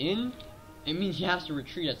charges in, it means he has to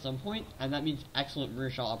retreat at some point, and that means excellent rear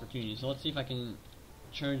shot opportunity. So let's see if I can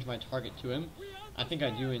change my target to him. I think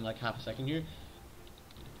I do in like half a second here.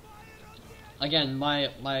 Again,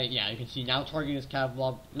 yeah, you can see now targeting this cav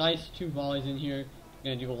blob. Nice, 2 volleys in here,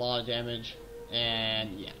 gonna do a lot of damage,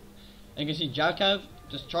 and yeah. And you can see Javcav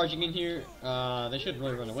just charging in here. They should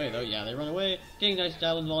really run away though. Yeah, they run away. Getting nice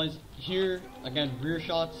javelin volleys here. Again, rear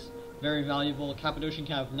shots, very valuable. Cappadocian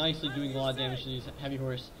Cav nicely doing a lot of damage to these heavy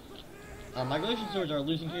horse. My Galatian swords are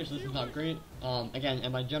losing here, so this is not great. Again,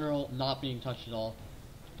 and my general not being touched at all.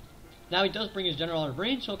 Now he does bring his general out of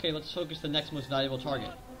range, so okay, let's focus the next most valuable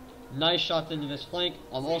target. Nice shots into this flank.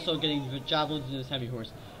 I'm also getting the javelins into this heavy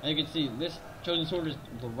horse. And you can see, this chosen sword is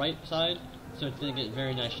the right side, so it's going to get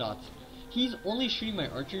very nice shots. He's only shooting my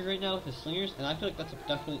archers right now with his slingers, and I feel like that's a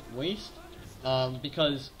definite waste,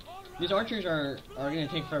 because these archers are going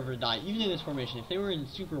to take forever to die, even in this formation. If they were in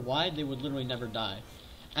super wide, they would literally never die.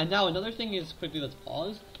 And now another thing is, quickly, let's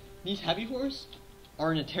pause. These heavy horse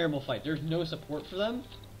are in a terrible fight. There's no support for them.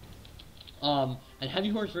 And heavy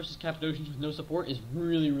horse versus Cappadocians with no support is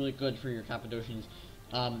really, really good for your Cappadocians.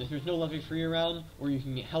 If there's no levy free around, or you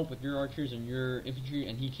can help with your archers and your infantry,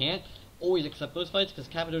 and he can't, always accept those fights because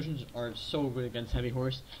Cappadocians are so good against heavy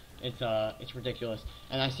horse. It's ridiculous.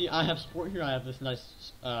 And I have support here. I have this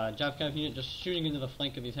nice Jav Cav unit just shooting into the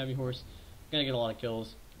flank of these heavy horse. Gonna get a lot of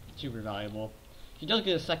kills. Super valuable. He does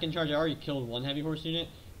get a second charge. I already killed one heavy horse unit,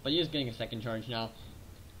 but he is getting a second charge now.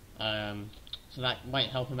 So that might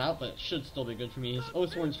help him out, but it should still be good for me. His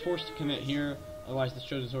Oathsworn's forced to commit here, otherwise the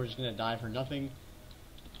Chosen Sword is going to die for nothing.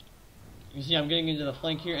 You see I'm getting into the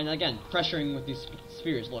flank here, and again, pressuring with these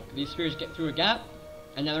spears. Look, these spears get through a gap,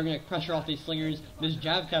 and now they're going to pressure off these slingers. This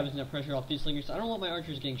Jav Cav is going to pressure off these slingers, so I don't want my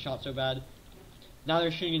archers getting shot so bad. Now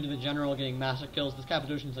they're shooting into the general, getting massive kills. This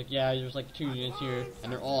Cappadocian's like, yeah, there's like 2 units here,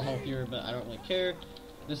 and they're all healthier, but I don't really care.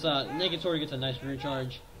 This Naked Sword gets a nice rear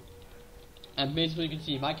charge. And basically you can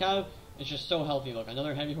see, my Cav is just so healthy. Look,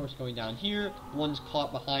 another heavy horse going down here. One's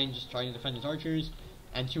caught behind just trying to defend his archers.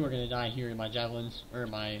 And 2 are going to die here in my javelins, or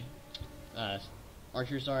my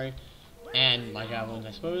archers, sorry. And my javelins,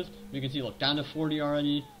 I suppose. You can see, look, down to 40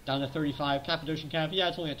 already, down to 35. Cappadocian Cav, yeah,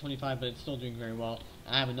 it's only at 25, but it's still doing very well.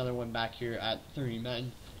 I have another one back here at 30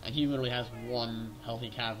 men, and he literally has 1 healthy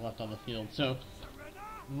Cav left on the field. So,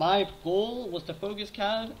 my goal was to focus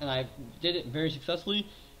Cav, and I did it very successfully.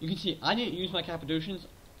 You can see, I didn't use my Cappadocians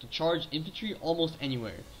to charge infantry almost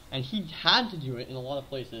anywhere, and he had to do it in a lot of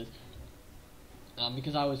places,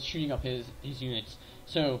 because I was shooting up his units.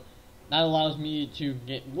 So, that allows me to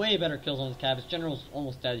get way better kills on his Cav. His general's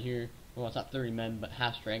almost dead here. Well, it's not 30 men, but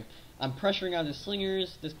half strength. I'm pressuring out his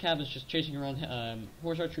slingers. This Cav is just chasing around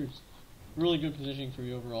horse archers. Really good positioning for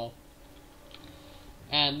you overall.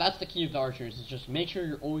 And that's the key of the archers, is just make sure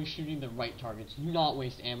you're always shooting the right targets. Do not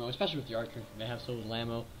waste ammo, especially with the archers. They have so little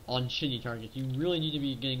ammo on shitty targets. You really need to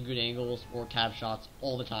be getting good angles or Cav shots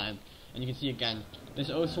all the time. And you can see again, this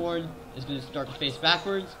Oathsworn is going to start to face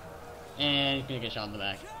backwards, and he's going to get shot in the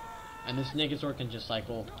back. And this Naked Sword can just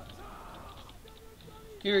cycle.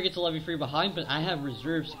 Here it gets a levy free behind, but I have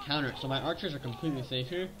reserves to counter it, so my archers are completely safe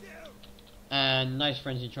here. And nice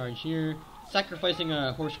frenzy charge here. Sacrificing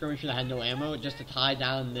a horse skirmisher that had no ammo just to tie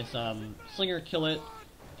down this slinger, kill it.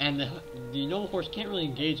 And the noble horse can't really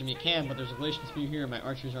engage. I mean, it can, but there's a Galatian spear here, and my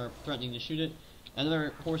archers are threatening to shoot it.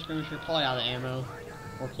 Another horse skirmisher probably out of ammo,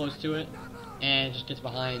 or close to it, and it just gets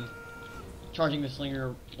behind, charging the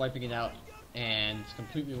slinger, wiping it out, and it's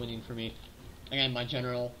completely winning for me. Again, my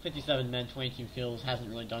general, 57 men, 22 kills, hasn't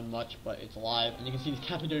really done much, but it's alive. And you can see this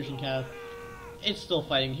Cappadocian Cav, it's still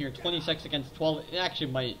fighting here, 26 against 12. It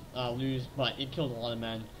actually might lose, but it killed a lot of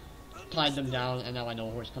men, tied them down, and now my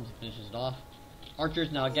noble horse comes and finishes it off.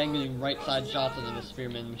 Archers now again getting right side shots into the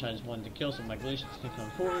spearmen, which I just wanted to kill, so my Galatians can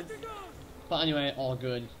come forward. But anyway, all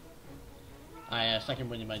good. I second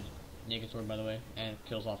win in my Naked Sword, by the way, and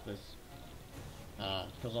kills off this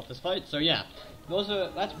fight. So yeah,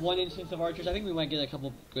 that's one instance of archers. I think we might get a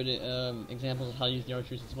couple good examples of how to use the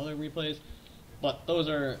archers in some other replays, but those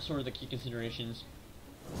are sort of the key considerations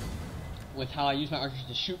with how I use my archers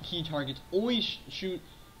to shoot key targets. Always shoot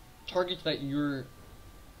targets that you're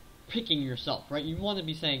picking yourself, right? You want to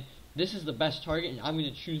be saying, this is the best target, and I'm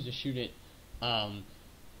going to choose to shoot it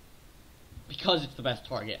because it's the best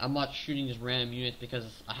target. I'm not shooting just random units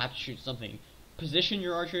because I have to shoot something. Position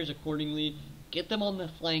your archers accordingly. Get them on the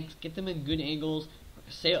flanks. Get them in good angles.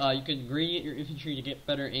 Say you can gradient your infantry to get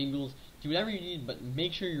better angles. Do whatever you need, but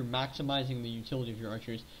make sure you're maximizing the utility of your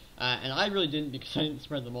archers. And I really didn't, because I didn't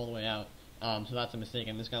spread them all the way out. So that's a mistake,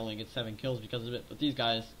 and this guy only gets 7 kills because of it. But these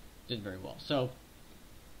guys did very well. So,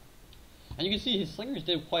 and you can see his slingers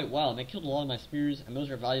did quite well, and they killed a lot of my spears, and those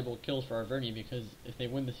are valuable kills for Arverni, because if they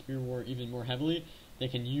win the spear war even more heavily, they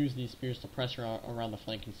can use these spears to pressure around the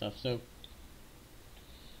flank and stuff. So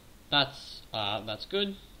that's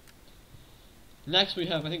good. Next we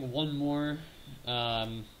have, I think, one more.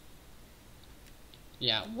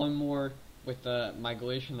 Yeah, one more with my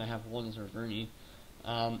Galatian. I have one as Arverni.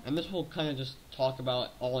 And this will kind of just talk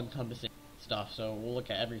about all-encompassing stuff, so we'll look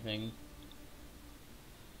at everything.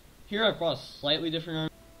 Here I've brought a slightly different army.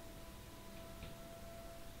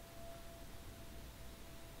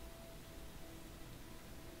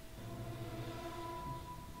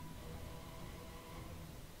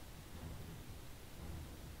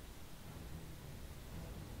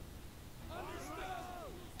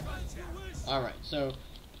 Alright, so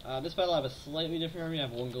this battle I have a slightly different army. I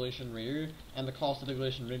have 1 Galatian Raider, and the cost of the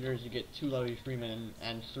Galatian Raider is you get 2 levy freemen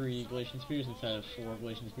and 3 Galatian Spears instead of 4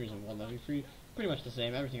 Galatian Spears and 1 levy free. Pretty much the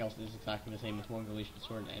same. Everything else is exactly the same with 1 Galatian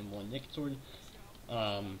Sword and 1 Naked Sword.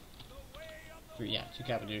 2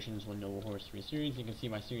 Cappadocians, 1 Noble Horse, 3 Syrians. You can see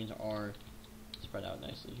my Syrians are spread out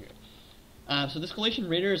nicely here. So this Galatian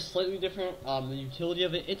Raider is slightly different. The utility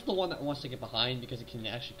of it, it's the one that wants to get behind because it can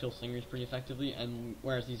actually kill slingers pretty effectively, and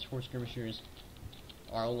whereas these horse skirmishers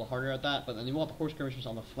are a little harder at that, but then you want the horse skirmishers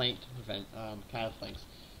on the flank to prevent cav flanks.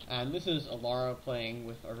 And this is Alara playing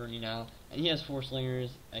with Arverni now, and he has 4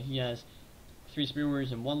 slingers, and he has 3 spear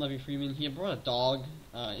warriors and 1 levy freeman. He brought a dog,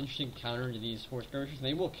 interesting counter to these horse skirmishers, and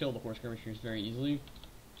they will kill the horse skirmishers very easily,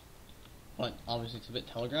 but obviously it's a bit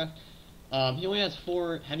telegraphed. He only has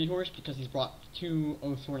 4 heavy horse because he's brought 2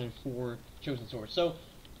 Oathsworn and 4 chosen swords. So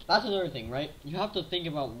that's another thing, right? You have to think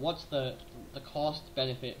about what's the cost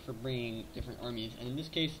benefit for bringing different armies, and in this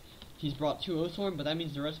case he's brought 2 Oathsworn, but that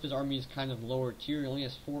means the rest of his army is kind of lower tier. He only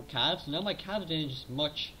has 4 calves, so now my cav advantage is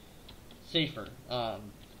much safer.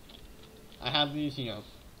 I have these,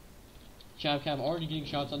 Chav cav already getting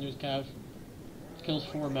shots under his cav, kills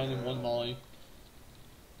 4 men in 1 volley.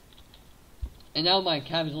 And now my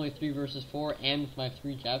cav is only 3 versus 4, and with my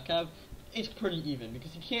 3 Jav cav, it's pretty even,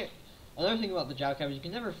 because you can't... Another thing about the Jav cav is you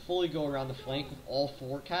can never fully go around the flank with all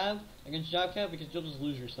 4 cav against Jav cav, because you'll just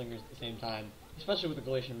lose your slingers at the same time, especially with the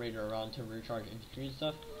Galatian Raider around to rear charge infantry and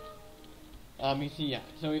stuff. You can see, yeah,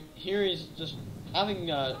 so here he's just having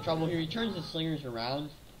trouble here. He turns his slingers around.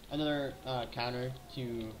 Another counter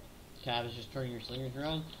to cav is just turning your slingers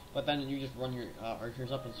around, but then you just run your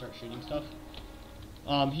archers up and start shooting stuff.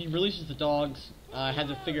 He releases the dogs. I had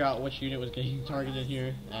to figure out which unit was getting targeted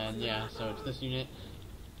here, and yeah, so it's this unit.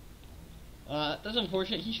 That's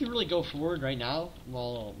unfortunate. He should really go forward right now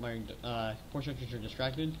while my horse archers are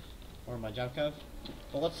distracted, or my Jav cav.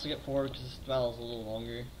 But let's get forward because this battle is a little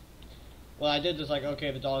longer. What I did was like,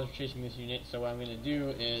 okay, the dogs are chasing this unit, so what I'm going to do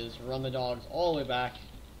is run the dogs all the way back,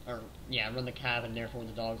 or yeah, run the cav and therefore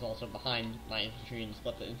the dogs also behind my infantry and just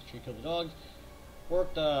let the infantry kill the dogs.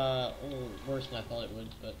 Worked worse than I thought it would,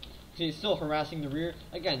 but see, it's still harassing the rear.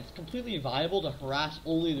 Again, it's completely viable to harass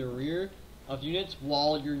only the rear of units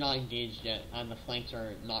while you're not engaged yet, and the flanks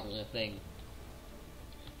are not really a thing.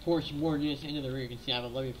 Force more units into the rear. You can see I have a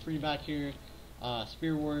levy free back here,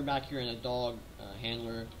 spear warrior back here, and a dog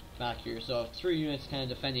handler back here. So 3 units kind of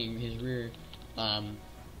defending his rear, and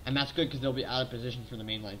that's good because they'll be out of position for the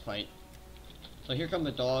mainline fight. So here come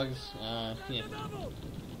the dogs. Yeah.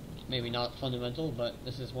 Maybe not fundamental, but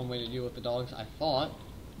this is one way to deal with the dogs, I thought.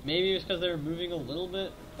 Maybe it's because they were moving a little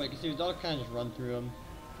bit, but you can see the dog kind of just run through them.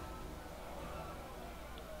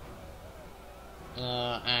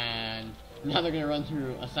 And now they're going to run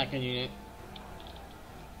through a second unit.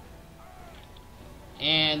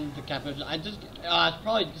 And the captain, it's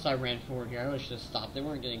probably because I ran forward here. I really should have stopped. They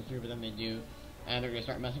weren't getting through, but then they do. And they're going to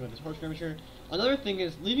start messing with this horse skirmisher. Another thing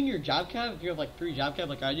is, leaving your Jav cav, if you have like 3 Jav cav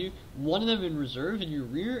like I do, 1 of them in reserve in your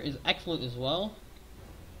rear is excellent as well,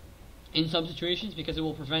 in some situations, because it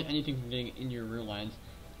will prevent anything from getting in your rear lines,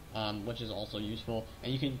 which is also useful.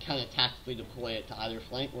 And you can kind of tactically deploy it to either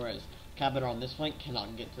flank, whereas cav that are on this flank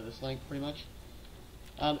cannot get to this flank, pretty much.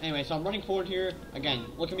 Anyway, so I'm running forward here. Again,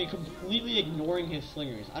 look at me completely ignoring his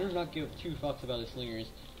slingers. I do not give 2 fucks about his slingers.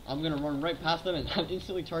 I'm going to run right past them, and I'm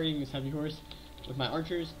instantly targeting this heavy horse with my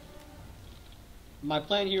archers. My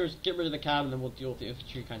plan here is get rid of the cav, and then we'll deal with the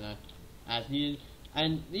infantry kind of as needed.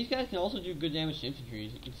 And these guys can also do good damage to infantry.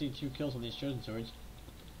 As you can see, 2 kills on these chosen swords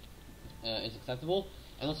is acceptable.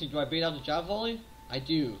 And let's see, do I bait out the Jav volley? I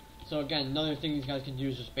do. So again, another thing these guys can do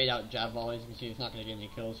is just bait out Jav volleys. You can see it's not going to get any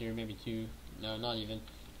kills here, maybe 2. No, not even.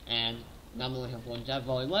 And now I only have 1 Jav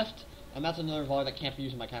volley left, and that's another volley that can't be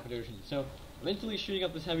used in my Cappadocian. So I'm instantly shooting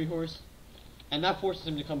up this heavy horse, and that forces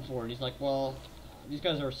him to come forward. He's like, well, these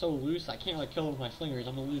guys are so loose, I can't really kill them with my slingers.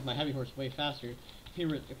 I'm going to lose my heavy horse way faster.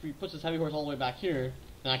 If he puts his heavy horse all the way back here,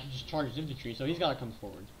 then I can just charge his infantry, so he's got to come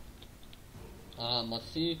forward. Let's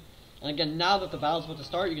see. And again, now that the battle's about to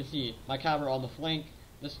start, you can see my cavalry on the flank.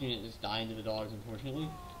 This unit is dying to the dogs, unfortunately.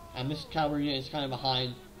 And this cavalry unit is kind of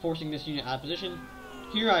behind, forcing this unit out of position.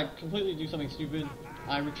 Here I completely do something stupid.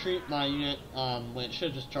 I retreat my unit when it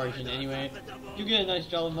should have just charged in anyway. You get a nice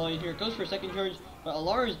javelin volley here. It goes for a second charge, but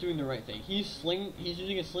Alara is doing the right thing. He's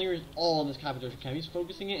using his slingers all on this Cappadocian cav. He's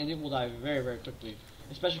focusing it, and it will die very, very quickly.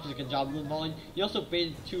 Especially because it can javelin volley. He also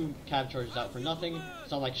baited 2 cav charges out for nothing.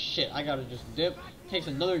 So I'm like, shit, I gotta just dip. Takes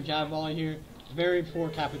another jab volley here. Very poor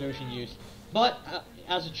Cappadocian use. But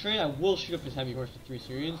as a trade, I will shoot up this heavy horse with 3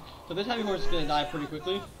 Syrians. So this heavy horse is gonna die pretty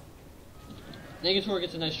quickly. Negator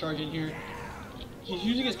gets a nice charge in here. He's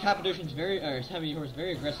using his Cappadocians his heavy horse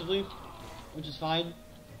very aggressively, which is fine,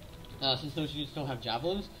 since those units don't have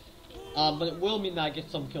javelins. But it will mean that I get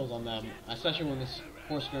some kills on them, especially when this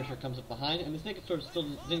horse skirmisher comes up behind. And this naked sword still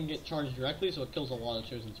didn't get charged directly, so it kills a lot of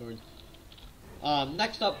chosen swords.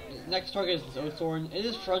 Next target is this Oathsworn. It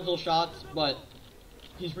is frontal shots, but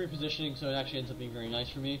he's repositioning, so it actually ends up being very nice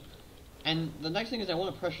for me. And the next thing is I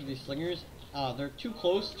want to pressure these slingers. They're too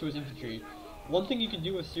close to his infantry. One thing you can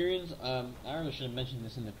do with Syrians, I really should have mentioned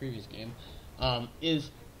this in the previous game,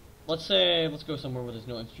 is, let's go somewhere where there's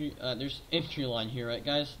no infantry. There's infantry line here, right,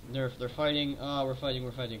 guys? They're fighting. We're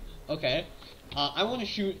fighting. Okay. I want to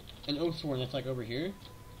shoot an Oathsworn that's like over here.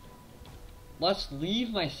 Let's leave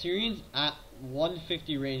my Syrians at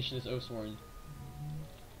 150 range to this Oathsworn.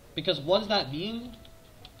 Because what does that mean?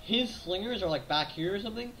 His slingers are like back here or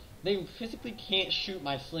something. They physically can't shoot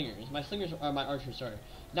my slingers. My archers, sorry.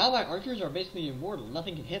 Now my archers are basically immortal.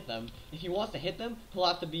 Nothing can hit them. If he wants to hit them, he'll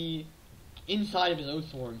have to be inside of his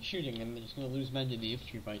Oathsworn shooting, and they're just going to lose men in the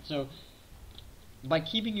infantry fight. So, by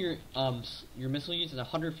keeping your missile units at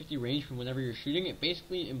 150 range from whenever you're shooting, it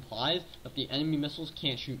basically implies that the enemy missiles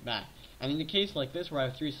can't shoot back. And in a case like this, where I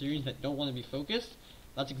have 3 Syrians that don't want to be focused,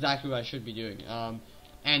 that's exactly what I should be doing.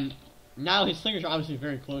 And now his slingers are obviously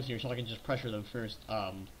very close here, so I can just pressure them first,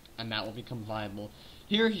 and that will become viable.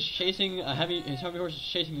 Here he's chasing his heavy horse is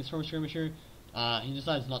chasing this horse skirmisher. He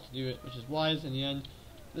decides not to do it, which is wise in the end.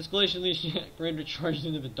 This Galatian Legionnaire charges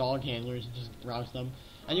into the dog handlers and just routs them.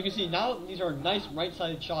 And you can see now these are nice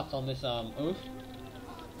right-sided shots on this Oath.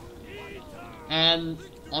 And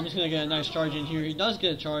I'm just gonna get a nice charge in here. He does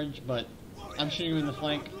get a charge, but I'm shooting him in the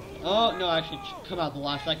flank. Oh no, I actually come out the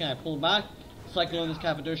last second. I pull back, cycle in this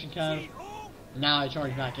Cappadocian cav. Now I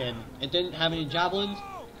charge back in. It didn't have any javelins.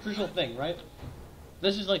 Crucial thing, right?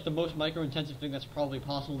 This is like the most micro-intensive thing that's probably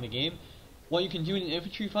possible in the game. What you can do in an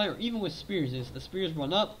infantry fight, or even with spears, is the spears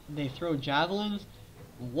run up, they throw javelins.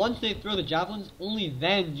 Once they throw the javelins, only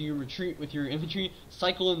then do you retreat with your infantry,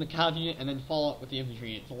 cycle in the cav unit, and then follow up with the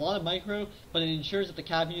infantry. It's a lot of micro, but it ensures that the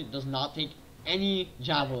cav unit does not take any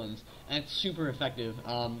javelins, and it's super effective.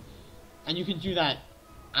 And you can do that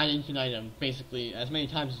ad infinitum, basically, as many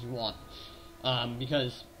times as you want,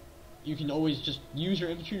 because you can always just use your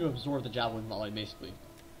infantry to absorb the javelin volley, basically.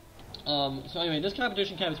 So anyway, this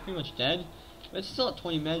Cappadocian cav is pretty much dead. It's still at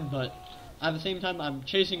 20 men, but at the same time, I'm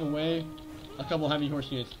chasing away a couple heavy horse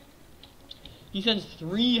units. He sends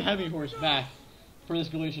 3 heavy horse back for this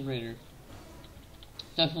Galatian raider.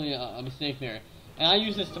 Definitely a mistake there. And I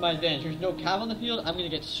use this to my advantage. There's no cav on the field, I'm going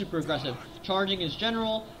to get super aggressive. Charging his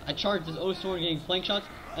general, I charge this Oathsworn getting flank shots,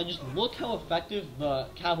 and just look how effective the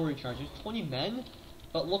cavalry charge is. 20 men,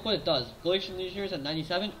 but look what it does. Galatian Legionnaires at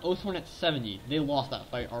 97, Oathsworn at 70. They lost that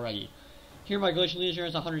fight already. Here my Galatian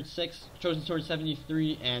Legionnaires 106, Chosen Sword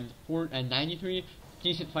 73 and 93.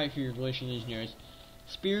 Decent fight for your Galatian Legionnaires.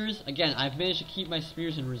 Spears, again, I've managed to keep my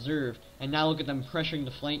spears in reserve, and now look at them pressuring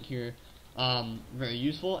the flank here. Very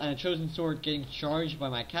useful. And a Chosen Sword getting charged by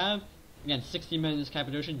my cav. Again, 60 men in this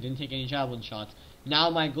Cappadocian, didn't take any javelin shots. Now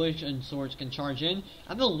my Galatian swords can charge in,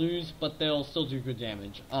 and they'll lose, but they'll still do good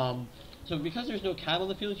damage. So because there's no cav on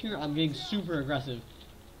the field here, I'm getting super aggressive.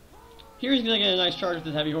 Here he's gonna get a nice charge with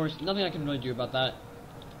his heavy horse. Nothing I can really do about that.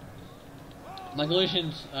 My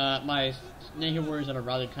Galatians, my naked warriors that are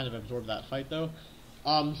routed kind of absorbed that fight though.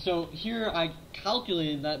 So here I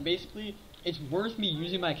calculated that basically it's worth me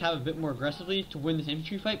using my cav a bit more aggressively to win this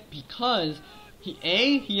infantry fight because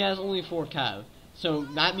he has only 4 cav. So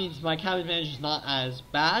that means my cav advantage is not as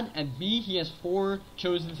bad, and B, he has 4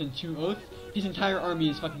 Chosens and 2 Oaths. His entire army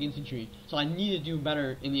is fucking infantry, so I need to do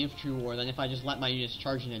better in the infantry war than if I just let my units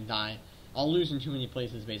charge in and die. I'll lose in too many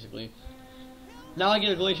places, basically. Now I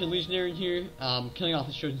get a Galatian Legionnaire in here, killing off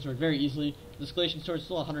this Chosen Sword very easily. This Galatian Sword is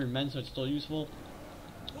still 100 men, so it's still useful.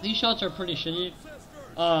 These shots are pretty shitty,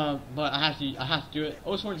 but I have to do it.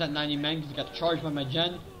 Oathsworn's at 90 men because he got charged by my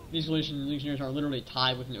gen. These Galatian Legionnaires are literally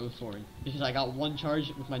tied with an Oathsworn because I got 1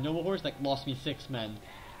 charge with my noble horse that lost me 6 men.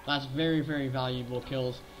 That's very, very valuable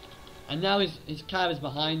kills. And now his cav is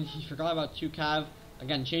behind. He forgot about 2 cav.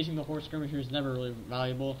 Again, chasing the horse skirmisher is never really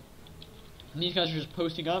valuable. And these guys are just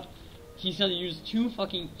posting up. He's gonna use 2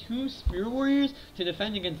 spear warriors to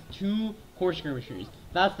defend against 2 horse skirmishers.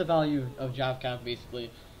 That's the value of Jav cav,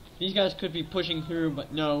 basically. These guys could be pushing through,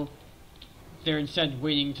 but no. They're instead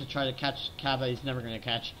waiting to try to catch cav that he's never gonna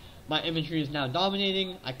catch. My infantry is now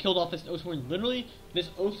dominating. I killed off this Oathsworn. Literally, this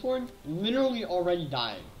Oathsworn literally already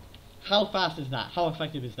died. How fast is that? How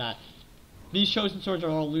effective is that? These Chosen Swords are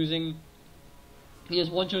all losing. He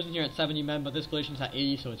has 1 Chosen here at 70 men, but this Galatian's at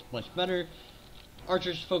 80, so it's much better.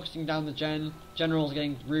 Archers focusing down the generals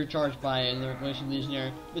getting rear charged by another Galatian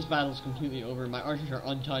Legionnaire. This battle is completely over. My archers are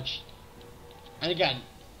untouched. And again,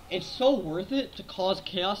 it's so worth it to cause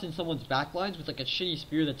chaos in someone's backlines with like a shitty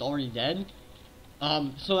spear that's already dead,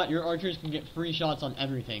 so that your archers can get free shots on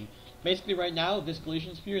everything. Basically right now, this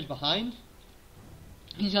Galatian spear is behind.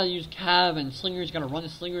 He's gotta use cav and slingers, gotta run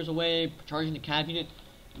his slingers away, charging the cav unit.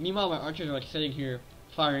 Meanwhile, my archers are like sitting here,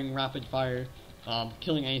 firing rapid fire,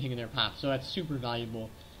 killing anything in their path, so that's super valuable.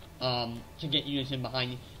 to get units in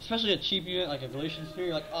behind you, especially a cheap unit like a Galatian Spear.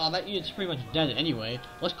 You're like, oh, that unit's pretty much dead anyway.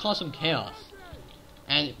 Let's cause some chaos.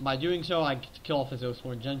 And by doing so, I get to kill off his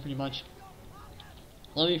Oathsworn Gen pretty much.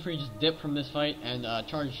 Let me free just dip from this fight and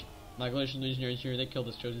charge my Galatian Legionaries here. They kill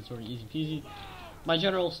this Chosen Sword easy peasy. My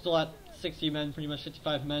general's still at 60 men, pretty much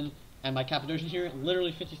 55 men, and my Cappadocian here,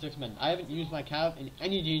 literally 56 men. I haven't used my Cav in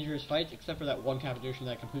any dangerous fights except for that one Cappadocian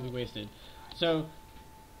that I completely wasted. So,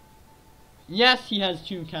 yes, he has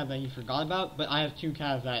 2 Cav that he forgot about, but I have 2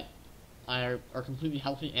 Cav that are completely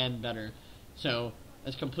healthy and better. So,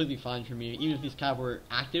 that's completely fine for me. Even if these Cav were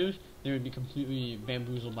active, they would be completely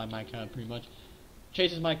bamboozled by my Cav, pretty much.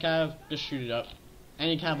 Chases my Cav, just shoot it up.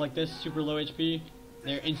 Any Cav like this, super low HP,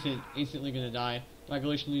 they're instantly gonna die. My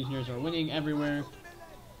Galatian Legionnaires are winning everywhere.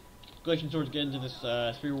 Galatian Swords get into this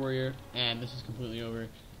Spear Warrior, and this is completely over.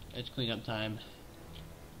 It's cleanup time.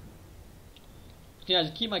 So yeah,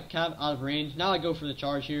 just keep my Cav out of range. Now I go for the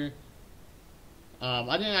charge here.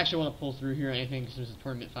 I didn't actually want to pull through here or anything because it was a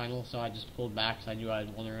tournament final, so I just pulled back because I knew I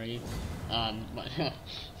had won already. But so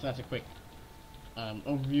that's a quick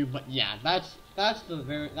overview. But yeah, that's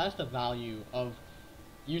the value of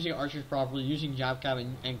using archers properly, using Jab Cav,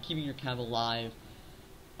 and keeping your Cav alive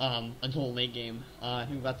until late game. I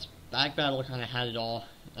think that battle kind of had it all,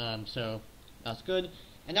 so that's good.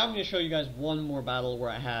 And now I'm going to show you guys one more battle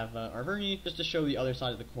where I have Arverni, just to show the other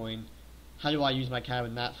side of the coin. How do I use my Cav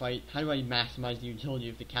in that fight? How do I maximize the utility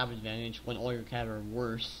of the Cav advantage when all your Cav are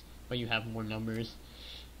worse, but you have more numbers?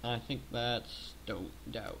 I think that's no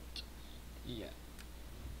doubt. Yeah.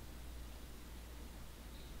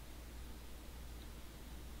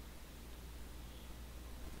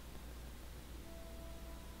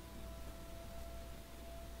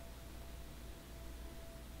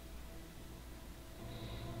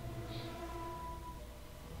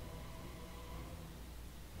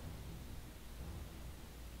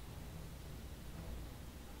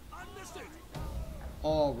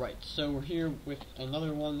 Alright, so we're here with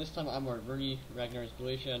another one. This time I'm Arverni, Ragnar's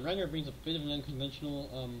Galatia, and Ragnar brings a bit of an unconventional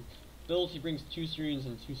build. He brings 2 Syrians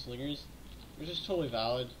and 2 Slingers, which is totally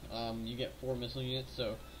valid. You get 4 missile units,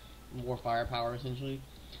 so more firepower essentially,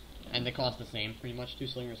 and they cost the same, pretty much. 2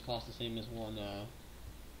 Slingers cost the same as 1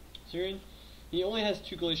 Syrian. He only has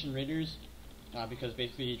 2 Galatian Raiders, because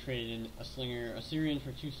basically he traded in a Syrian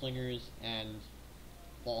for 2 Slingers, and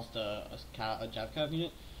lost a Jab Cav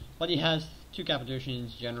unit. But he has 2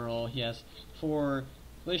 Cappadocians general, he has 4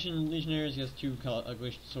 Galatian Legionnaires, he has 2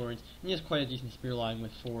 Galatian Swords, and he has quite a decent spear line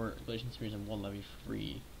with 4 Galatian Spears and 1 levy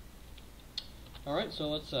free. Alright, so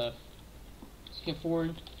let's skip forward.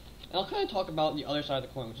 And I'll kind of talk about the other side of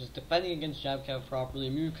the coin, which is defending against Jab Cav properly.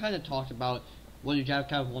 I mean, we've kind of talked about what your Jab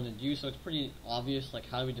Cav want to do, so it's pretty obvious, like,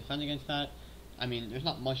 how do we defend against that? I mean, there's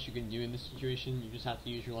not much you can do in this situation. You just have to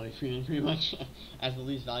use your levy free pretty much as the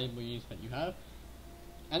least valuable units that you have.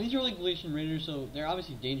 And these are like Galatian Raiders, so they're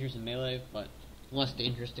obviously dangerous in melee, but less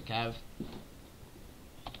dangerous to Cav.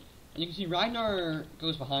 And you can see Ragnar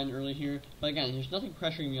goes behind early here, but again, there's nothing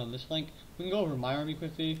pressuring me on this flank. We can go over my army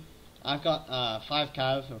quickly. I've got 5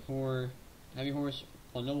 Cav, 4 Heavy Horse,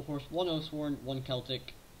 1 Noble Horse, 1 Oathsworn, 1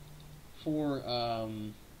 Celtic, 4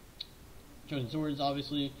 Chosen Swords,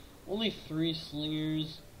 obviously. Only 3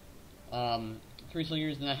 Slingers, and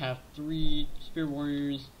then I have 3 Spear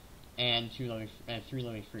Warriors, and 3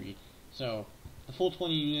 levy free. So the full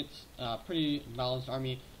 20 units, pretty balanced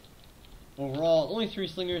army overall. Only 3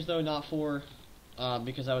 Slingers though, not 4,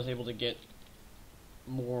 because I was able to get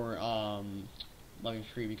more levy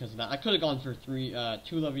free because of that. I could have gone for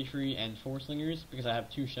 2 levy free and 4 Slingers because I have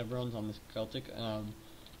 2 chevrons on this Celtic,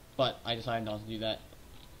 but I decided not to do that.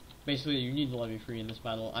 Basically, you need the levy free in this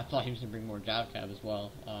battle. I thought he was going to bring more Jab Cav as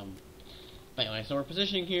well. But anyway, so we're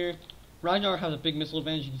positioning here. Ragnar has a big missile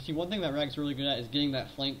advantage. You can see one thing that Rag's really good at is getting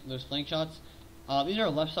those flank shots. These are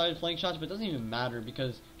left-sided flank shots, but it doesn't even matter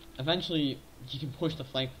because eventually you can push the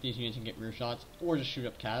flank with these units and get rear shots, or just shoot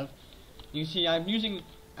up Cav. You can see I'm using,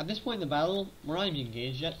 at this point in the battle, we're not even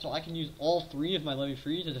engaged yet, so I can use all 3 of my levy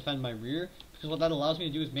free to defend my rear, because what that allows me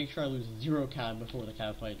to do is make sure I lose 0 Cav before the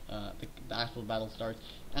Cav fight, the actual battle starts.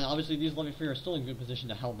 And obviously these levy free are still in good position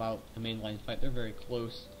to help out the main line fight. They're very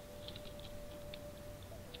close.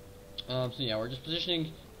 So yeah, we're just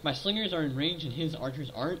positioning. My Slingers are in range and his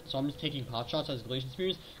archers aren't, so I'm just taking pot shots as Galatian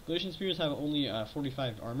Spears. Galatian Spears have only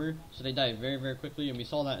 45 armor, so they die very, very quickly, and we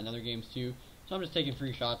saw that in other games too. So I'm just taking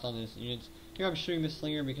free shots on his units. Here I'm shooting this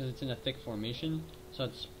Slinger because it's in a thick formation, so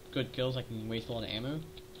it's good kills, I can waste a lot of ammo.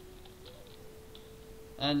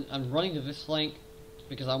 And I'm running to this flank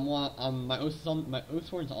because my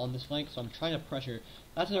Oathsworn's on this flank, so I'm trying to pressure.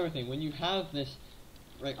 That's another thing, when you have this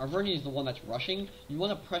right, Arverni is the one that's rushing. You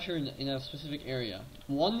want to pressure in a specific area.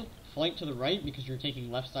 One, flank to the right because you're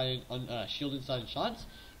taking left-sided, shielded-sided shots,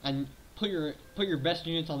 and put your best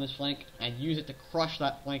units on this flank and use it to crush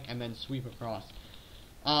that flank and then sweep across.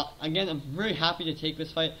 Again, I'm very happy to take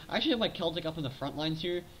this fight. I actually have my Celtic up in the front lines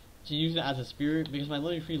here to use it as a spear because my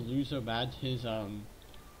Lily Free lose so bad to his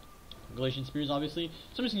Galatian spears, obviously.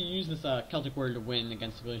 So I'm just going to use this Celtic warrior to win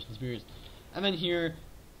against the Galatian spears. And then here,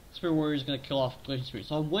 Spear Warrior is going to kill off Galatian spears.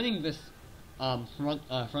 So I'm winning this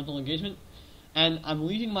frontal engagement, and I'm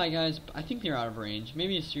leaving my guys. I think they're out of range.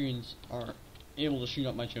 Maybe Assyrians are able to shoot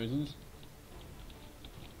up my Chosens.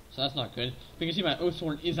 So that's not good. But you can see my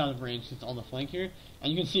Oathsworn is out of range since it's on the flank here.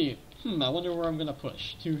 And you can see, I wonder where I'm going to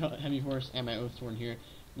push. 2 Heavy Horse and my Oathsworn here,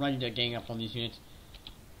 ready to gang up on these units.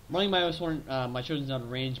 Running my Oathsworn, my Chosen's out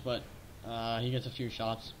of range, but he gets a few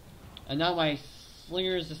shots. And now my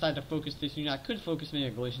Slingers decide to focus this unit. I could focus maybe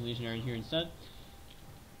a Galatian Legionary in here instead.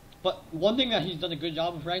 But one thing that he's done a good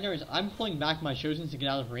job of, Ragnar, is I'm pulling back my Chosens to get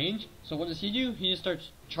out of range. So what does he do? He just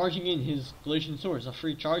starts charging in his Galatian swords. A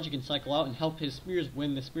free charge, he can cycle out and help his spears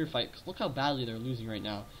win the spear fight. Because look how badly they're losing right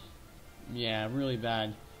now. Yeah, really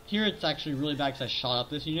bad. Here it's actually really bad because I shot up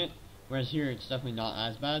this unit. Whereas here it's definitely not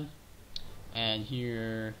as bad. And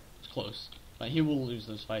here it's close. But he will lose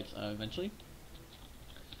those fights eventually.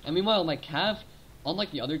 And meanwhile, my Cav,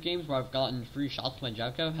 unlike the other games where I've gotten free shots with my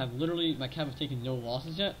Jav Cav, my Cav have taken no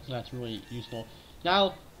losses yet, so that's really useful.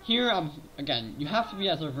 Now, here, again, you have to be,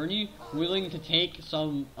 as Arverni, willing to take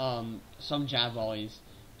some Jav volleys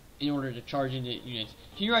in order to charge into units.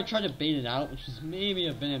 Here I try to bait it out, which is maybe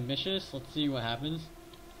a bit ambitious. Let's see what happens.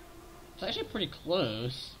 It's actually pretty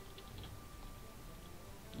close.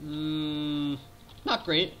 Not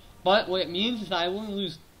great, but what it means is that I only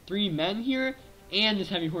lose 3 men here, and this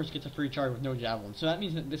Heavy Horse gets a free charge with no javelin. So that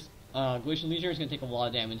means that this Galatian Legionary is going to take a lot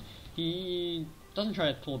of damage. He doesn't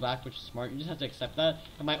try to pull back, which is smart. You just have to accept that.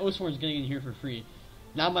 And my Oathsworn is getting in here for free.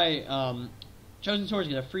 Now my Chosen Swords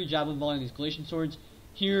get a free javelin volley on these Galatian Swords.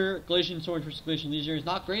 Here, Galatian Sword versus Galatian Legionary is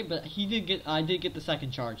not great, but I did get the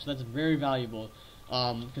second charge, so that's very valuable.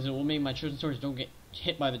 Because it will make my Chosen Swords don't get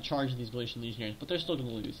hit by the charge of these Galatian Legionaries, but they're still going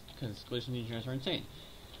to lose, because Galatian Legionaries are insane.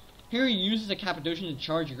 Here he uses a Cappadocian to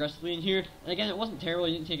charge aggressively in here, and again, it wasn't terrible,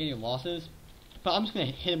 he didn't take any losses, but I'm just going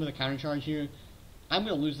to hit him with a counter charge here. I'm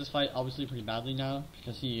going to lose this fight, obviously, pretty badly now,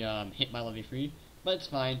 because he hit my levy free, but it's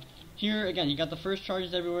fine. Here, again, he got the first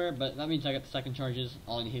charges everywhere, but that means I got the second charges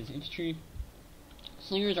on his infantry.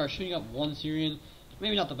 Slingers are shooting up 1 Syrian,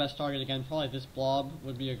 maybe not the best target again, probably this blob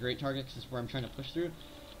would be a great target, because it's where I'm trying to push through.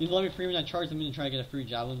 These levy freemen, I charge them in to try to get a free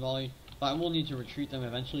javelin volley, but I will need to retreat them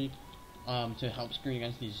eventually to help screen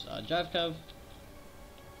against these Javkev.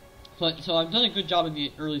 So I've done a good job in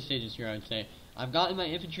the early stages here, I would say. I've gotten my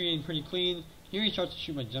infantry in pretty clean. Here he starts to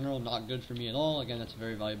shoot my general, not good for me at all. Again, that's a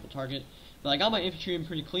very valuable target. But I got my infantry in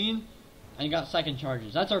pretty clean, and he got second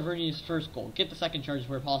charges. That's Arverni's first goal. Get the second charges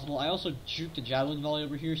where possible. I also juked the javelin volley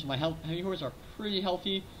over here, so my heavy horse are pretty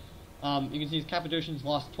healthy. You can see his Cappadocians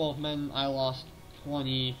lost 12 men. I lost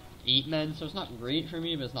 28 men, so it's not great for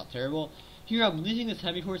me, but it's not terrible. Here I'm leaving this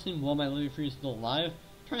heavy horse in while my levy free is still alive.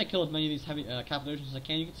 Trying to kill as many of these heavy Cappadocians as I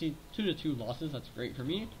can. You can see 2-2 losses. That's great for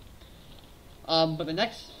me. But the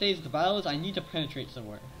next phase of the battle is I need to penetrate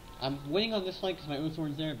somewhere. I'm winning on this flank because my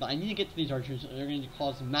Oathsworn's there, but I need to get to these archers. They're going to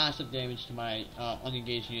cause massive damage to my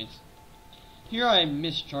unengaged units. Here I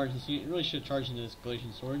mischarged this unit. I really should have charged into this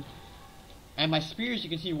Galatian sword. And my spears, you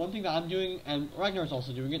can see one thing that I'm doing, and Ragnar's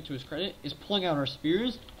also doing it to his credit, is pulling out our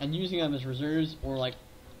spears and using them as reserves or like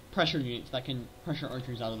pressure units that can pressure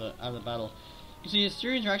archers out of the battle. You see, his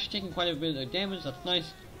Syrians are actually taking quite a bit of damage. That's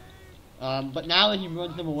nice. But now that he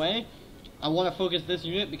runs them away, I want to focus this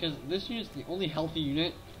unit because this unit's the only healthy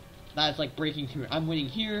unit that's like breaking through. I'm winning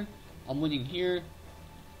here. I'm winning here.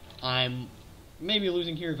 I'm maybe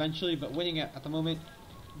losing here eventually, but winning at the moment.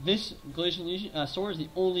 This Galatian sword is the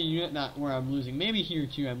only unit where I'm losing. Maybe here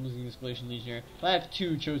too I'm losing this Galatian Legionary. But I have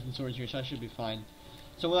 2 chosen swords here, so I should be fine.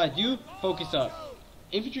 So what I do, focus up.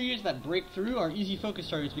 Infantry units that break through are easy focus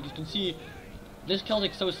targets because you can see this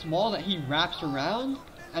Celtic's so small that he wraps around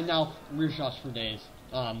and now rear shots for days.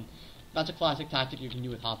 That's a classic tactic you can do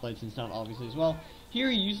with hoplites and stuff, obviously, as well. Here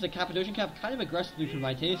he uses the Cappadocian Cap kind of aggressively for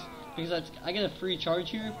my taste, because I get a free charge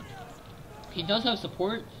here. He does have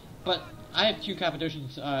support, but I have 2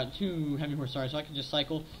 Cappadocians, 2 heavy horse, sorry, so I can just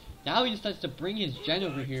cycle. Now he decides to bring his gen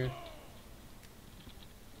over here.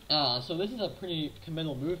 So this is a pretty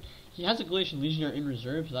commendable move. He has a Galatian Legionary in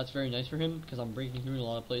reserve, so that's very nice for him, because I'm breaking through in a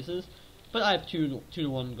lot of places. But I have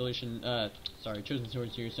 2-to-1 Galatian, chosen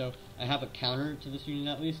swords here, so I have a counter to this unit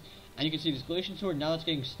at least. And you can see this Galatian sword, now that's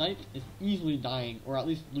getting sniped, is easily dying, or at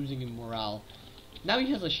least losing in morale. Now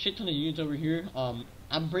he has a shit ton of units over here.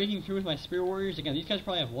 I'm breaking through with my Spear Warriors. Again, these guys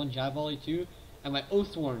probably have one Jab Volley too. And my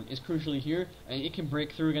Oathsworn is crucially here, and it can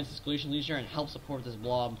break through against this Galatian Legion and help support this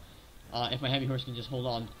blob if my Heavy Horse can just hold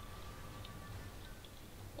on.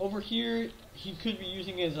 Over here, he could be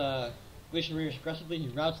using his Galatian Raiders aggressively. He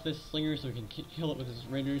routes this Slinger so he can kill it with his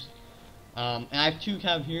Raiders. And I have 2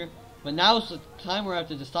 Cav here, but now is the time where I have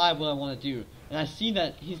to decide what I want to do. And I see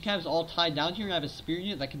that his Cav's all tied down here, and I have a Spear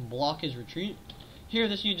unit that can block his retreat. Here,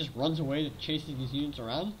 this unit just runs away to chasing these units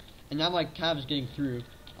around, and now my Cav is getting through.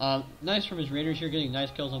 Nice from his Raiders here, getting nice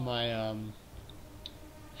kills on my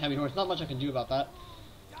Heavy Horse. Not much I can do about that.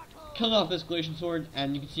 Killed off this Galatian Sword,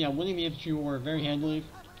 and you can see I'm winning the infantry war very handily.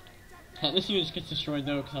 This unit just gets destroyed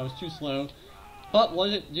though, because I was too slow. But what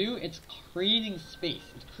does it do? It's creating space.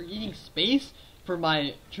 It's creating space for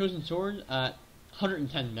my chosen sword at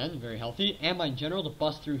 110 men, very healthy, and my general to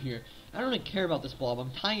bust through here. I don't really care about this blob.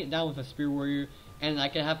 I'm tying it down with a Spear Warrior, and I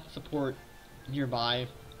can have support nearby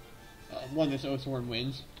when this Oathsworn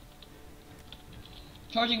wins.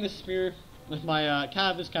 Charging this spear with my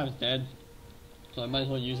Cav. This Cav is dead, so I might as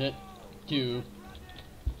well use it to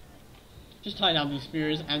just tie down these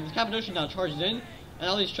spears. And this Cappadocian now charges in, and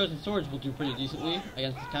all these chosen swords will do pretty decently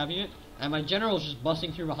against this Cav unit. And my general is just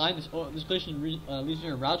busting through behind this Galatian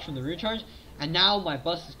Legionnaire routes from the rear charge. And now my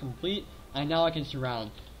bust is complete, and now I can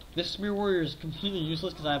surround. This Spear Warrior is completely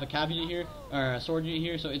useless because I have a Cav unit here, or a sword unit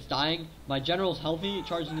here, so it's dying. My general is healthy, it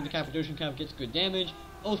charges into the Cappadocian Cav, gets good damage.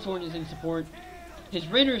 Oathsworn is in support. His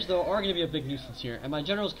Raiders, though, are going to be a big nuisance here, and my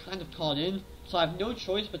general is kind of caught in, so I have no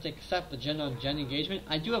choice but to accept the gen-on-gen engagement.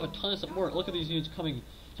 I do have a ton of support. Look at these units coming.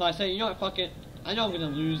 So I say, you know what, fuck it. I know I'm going to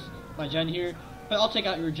lose my gen here, but I'll take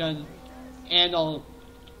out your gen, and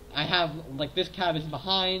I have, like, this Cav is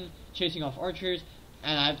behind, chasing off archers,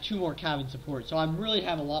 and I have 2 more Cav in support. So I'm really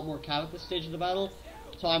having a lot more Cav at this stage of the battle,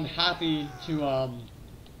 so I'm happy to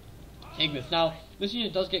take this. Now, this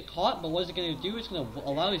unit does get caught, but what is it going to do? It's going to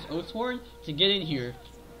allow these Oathsworn to get in here.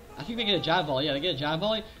 I think they get a Jab Volley. Yeah, they get a Jab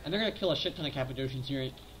Volley, and they're going to kill a shit ton of Cappadocians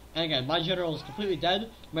here. And again, my general is completely dead.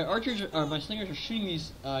 My archers, or my slingers, are shooting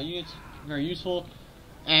these units, very useful.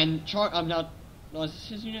 And I'm now, no, is this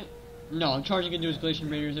his unit? No, I'm charging into his Galatian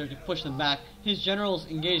Raiders there to push them back. His general's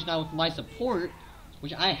engaged now with my support,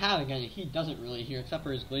 which I have again. He doesn't really here, except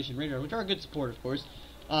for his Galatian Raider, which are a good support, of course.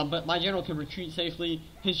 But my general can retreat safely.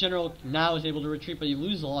 His general now is able to retreat, but he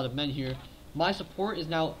loses a lot of men here. My support is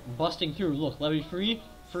now busting through. Look, levy free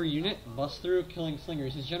unit, bust through, killing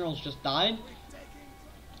slingers. His general's just died.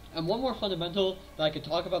 And one more fundamental that I could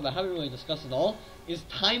talk about that I haven't really discussed at all is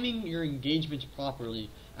timing your engagements properly.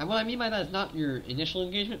 And what I mean by that is not your initial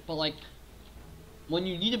engagement, but like when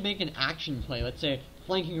you need to make an action play, let's say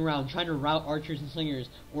flanking around, trying to rout archers and slingers,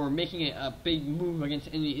 or making a big move against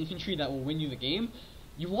enemy infantry that will win you the game,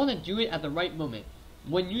 you want to do it at the right moment.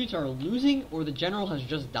 When units are losing or the general has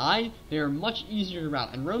just died, they are much easier to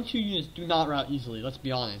rout. And round 2 units do not rout easily, let's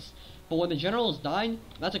be honest. But when the general has died,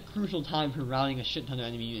 that's a crucial time for routing a shit ton of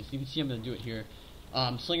enemy units. You can see I'm going to do it here.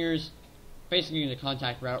 Slingers basically going to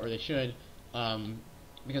contact route, or they should,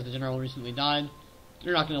 because the general recently died.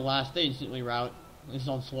 They're not going to last, they instantly rout. This is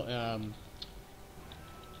on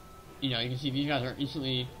you know, you can see these guys are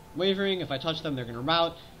instantly wavering. If I touch them, they're going to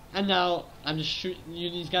rout. And now, I'm just shooting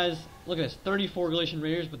these guys. Look at this, 34 Galatian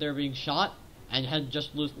Raiders, but they're being shot, and had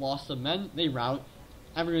just lost some men. They rout.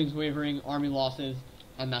 Everything's wavering, army losses,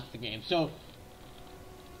 and that's the game. So,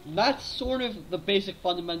 that's sort of the basic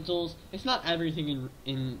fundamentals. It's not everything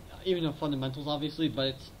in even the fundamentals, obviously, but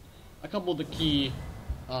it's a couple of the key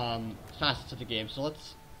facets of the game. So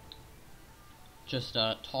let's just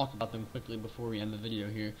talk about them quickly before we end the video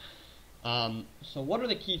here. So what are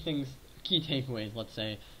the key takeaways, let's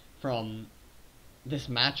say, from this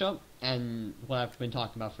matchup and what I've been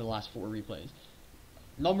talking about for the last 4 replays?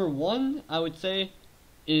 Number 1, I would say,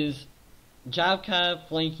 is Jab Cav,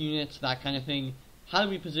 flank units, that kind of thing. How do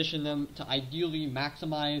we position them to ideally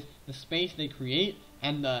maximize the space they create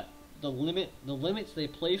and the limits they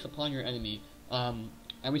place upon your enemy?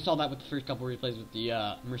 And we saw that with the first couple of replays with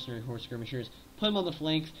the mercenary horse skirmishers. Put them on the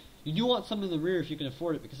flanks. You do want some in the rear if you can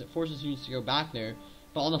afford it, because it forces units to go back there.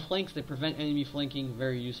 But on the flanks, they prevent enemy flanking,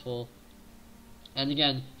 very useful. And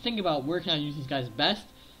again, think about where can I use these guys best,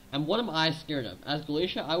 and what am I scared of? As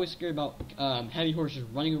Galatia, I was scared about heavy horses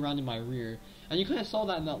running around in my rear. And you kind of saw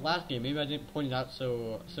that in that last game. Maybe I didn't point it out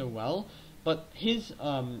so well. But his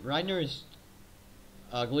Ragnar's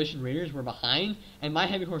Galatian Raiders were behind, and my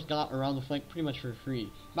heavy horse got around the flank pretty much for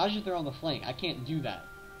free. Imagine if they're on the flank. I can't do that.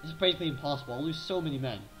 It's basically impossible. I'll lose so many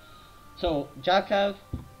men. So, Jab Cav,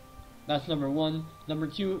 that's number 1. Number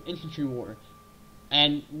 2, infantry war.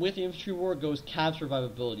 And with the infantry war goes cav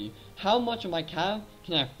survivability. How much of my cav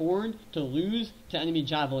can I afford to lose to enemy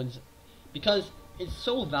javelins? Because it's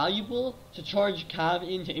so valuable to charge cav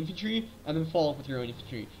into infantry and then follow up with your own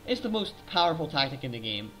infantry. It's the most powerful tactic in the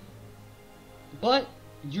game. But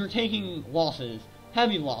you're taking losses,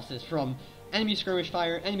 heavy losses, from enemy skirmish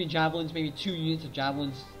fire, enemy javelins, maybe 2 units of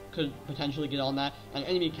javelins could potentially get on that, and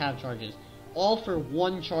enemy cav charges. All for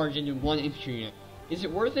one charge into one infantry unit. Is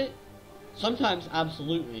it worth it? Sometimes,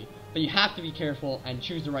 absolutely, but you have to be careful and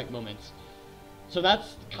choose the right moments. So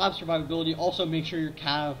that's cav survivability. Also, make sure your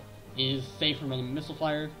cav is safe from enemy missile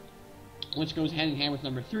fire, which goes hand in hand with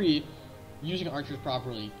number 3, using archers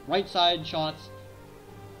properly. Right side shots,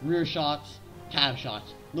 rear shots, cav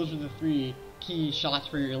shots. Those are the 3 key shots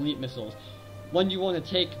for your elite missiles. When you want to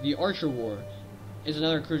take the archer war is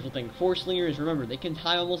another crucial thing. 4 slingers, remember, they can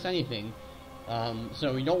tie almost anything.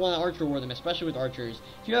 So you don't want to archer war them, especially with archers.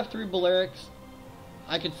 If you have 3 Balearics,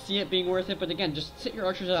 I could see it being worth it, but again, just sit your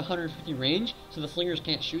archers at 150 range so the slingers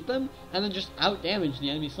can't shoot them, and then just out-damage the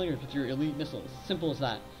enemy slingers with your elite missiles. Simple as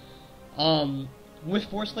that. With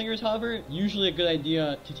 4 slingers, however, usually a good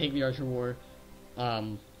idea to take the archer war,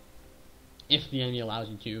 if the enemy allows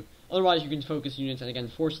you to. Otherwise, you can focus units, and again,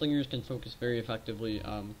 4 slingers can focus very effectively,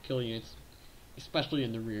 kill units, especially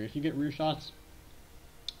in the rear. If you get rear shots,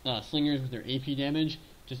 slingers with their AP damage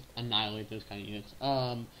just annihilate those kind of units.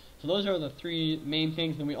 So those are the 3 main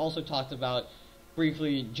things. Then we also talked about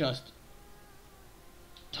briefly just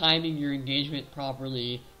timing your engagement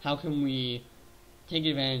properly. How can we take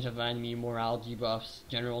advantage of enemy morale debuffs,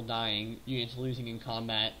 general dying, units losing in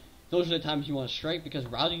combat? Those are the times you want to strike, because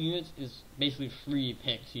routing units is basically free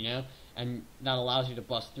picks, you know, and that allows you to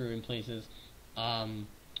bust through in places.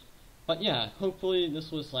 But yeah, hopefully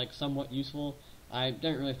this was like somewhat useful. I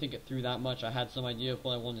didn't really think it through that much. I had some idea of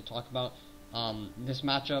what I wanted to talk about. This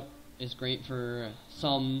matchup is great for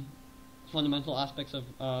some fundamental aspects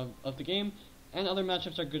of the game, and other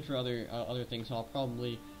matchups are good for other things. So I'll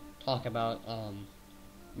probably talk about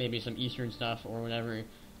maybe some Eastern stuff or whatever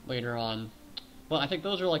later on. But I think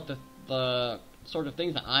those are like the sort of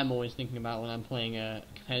things that I'm always thinking about when I'm playing a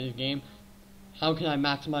competitive game. How can I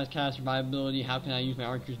maximize cav survivability? How can I use my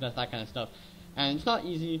archers best? That kind of stuff. And it's not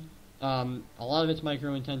easy. A lot of it's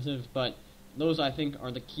micro-intensive, but those, I think,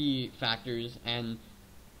 are the key factors, and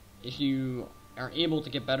if you are able to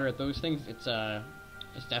get better at those things, it's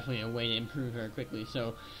definitely a way to improve very quickly.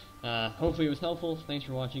 So, hopefully it was helpful. Thanks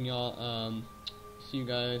for watching, y'all. See you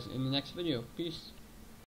guys in the next video. Peace.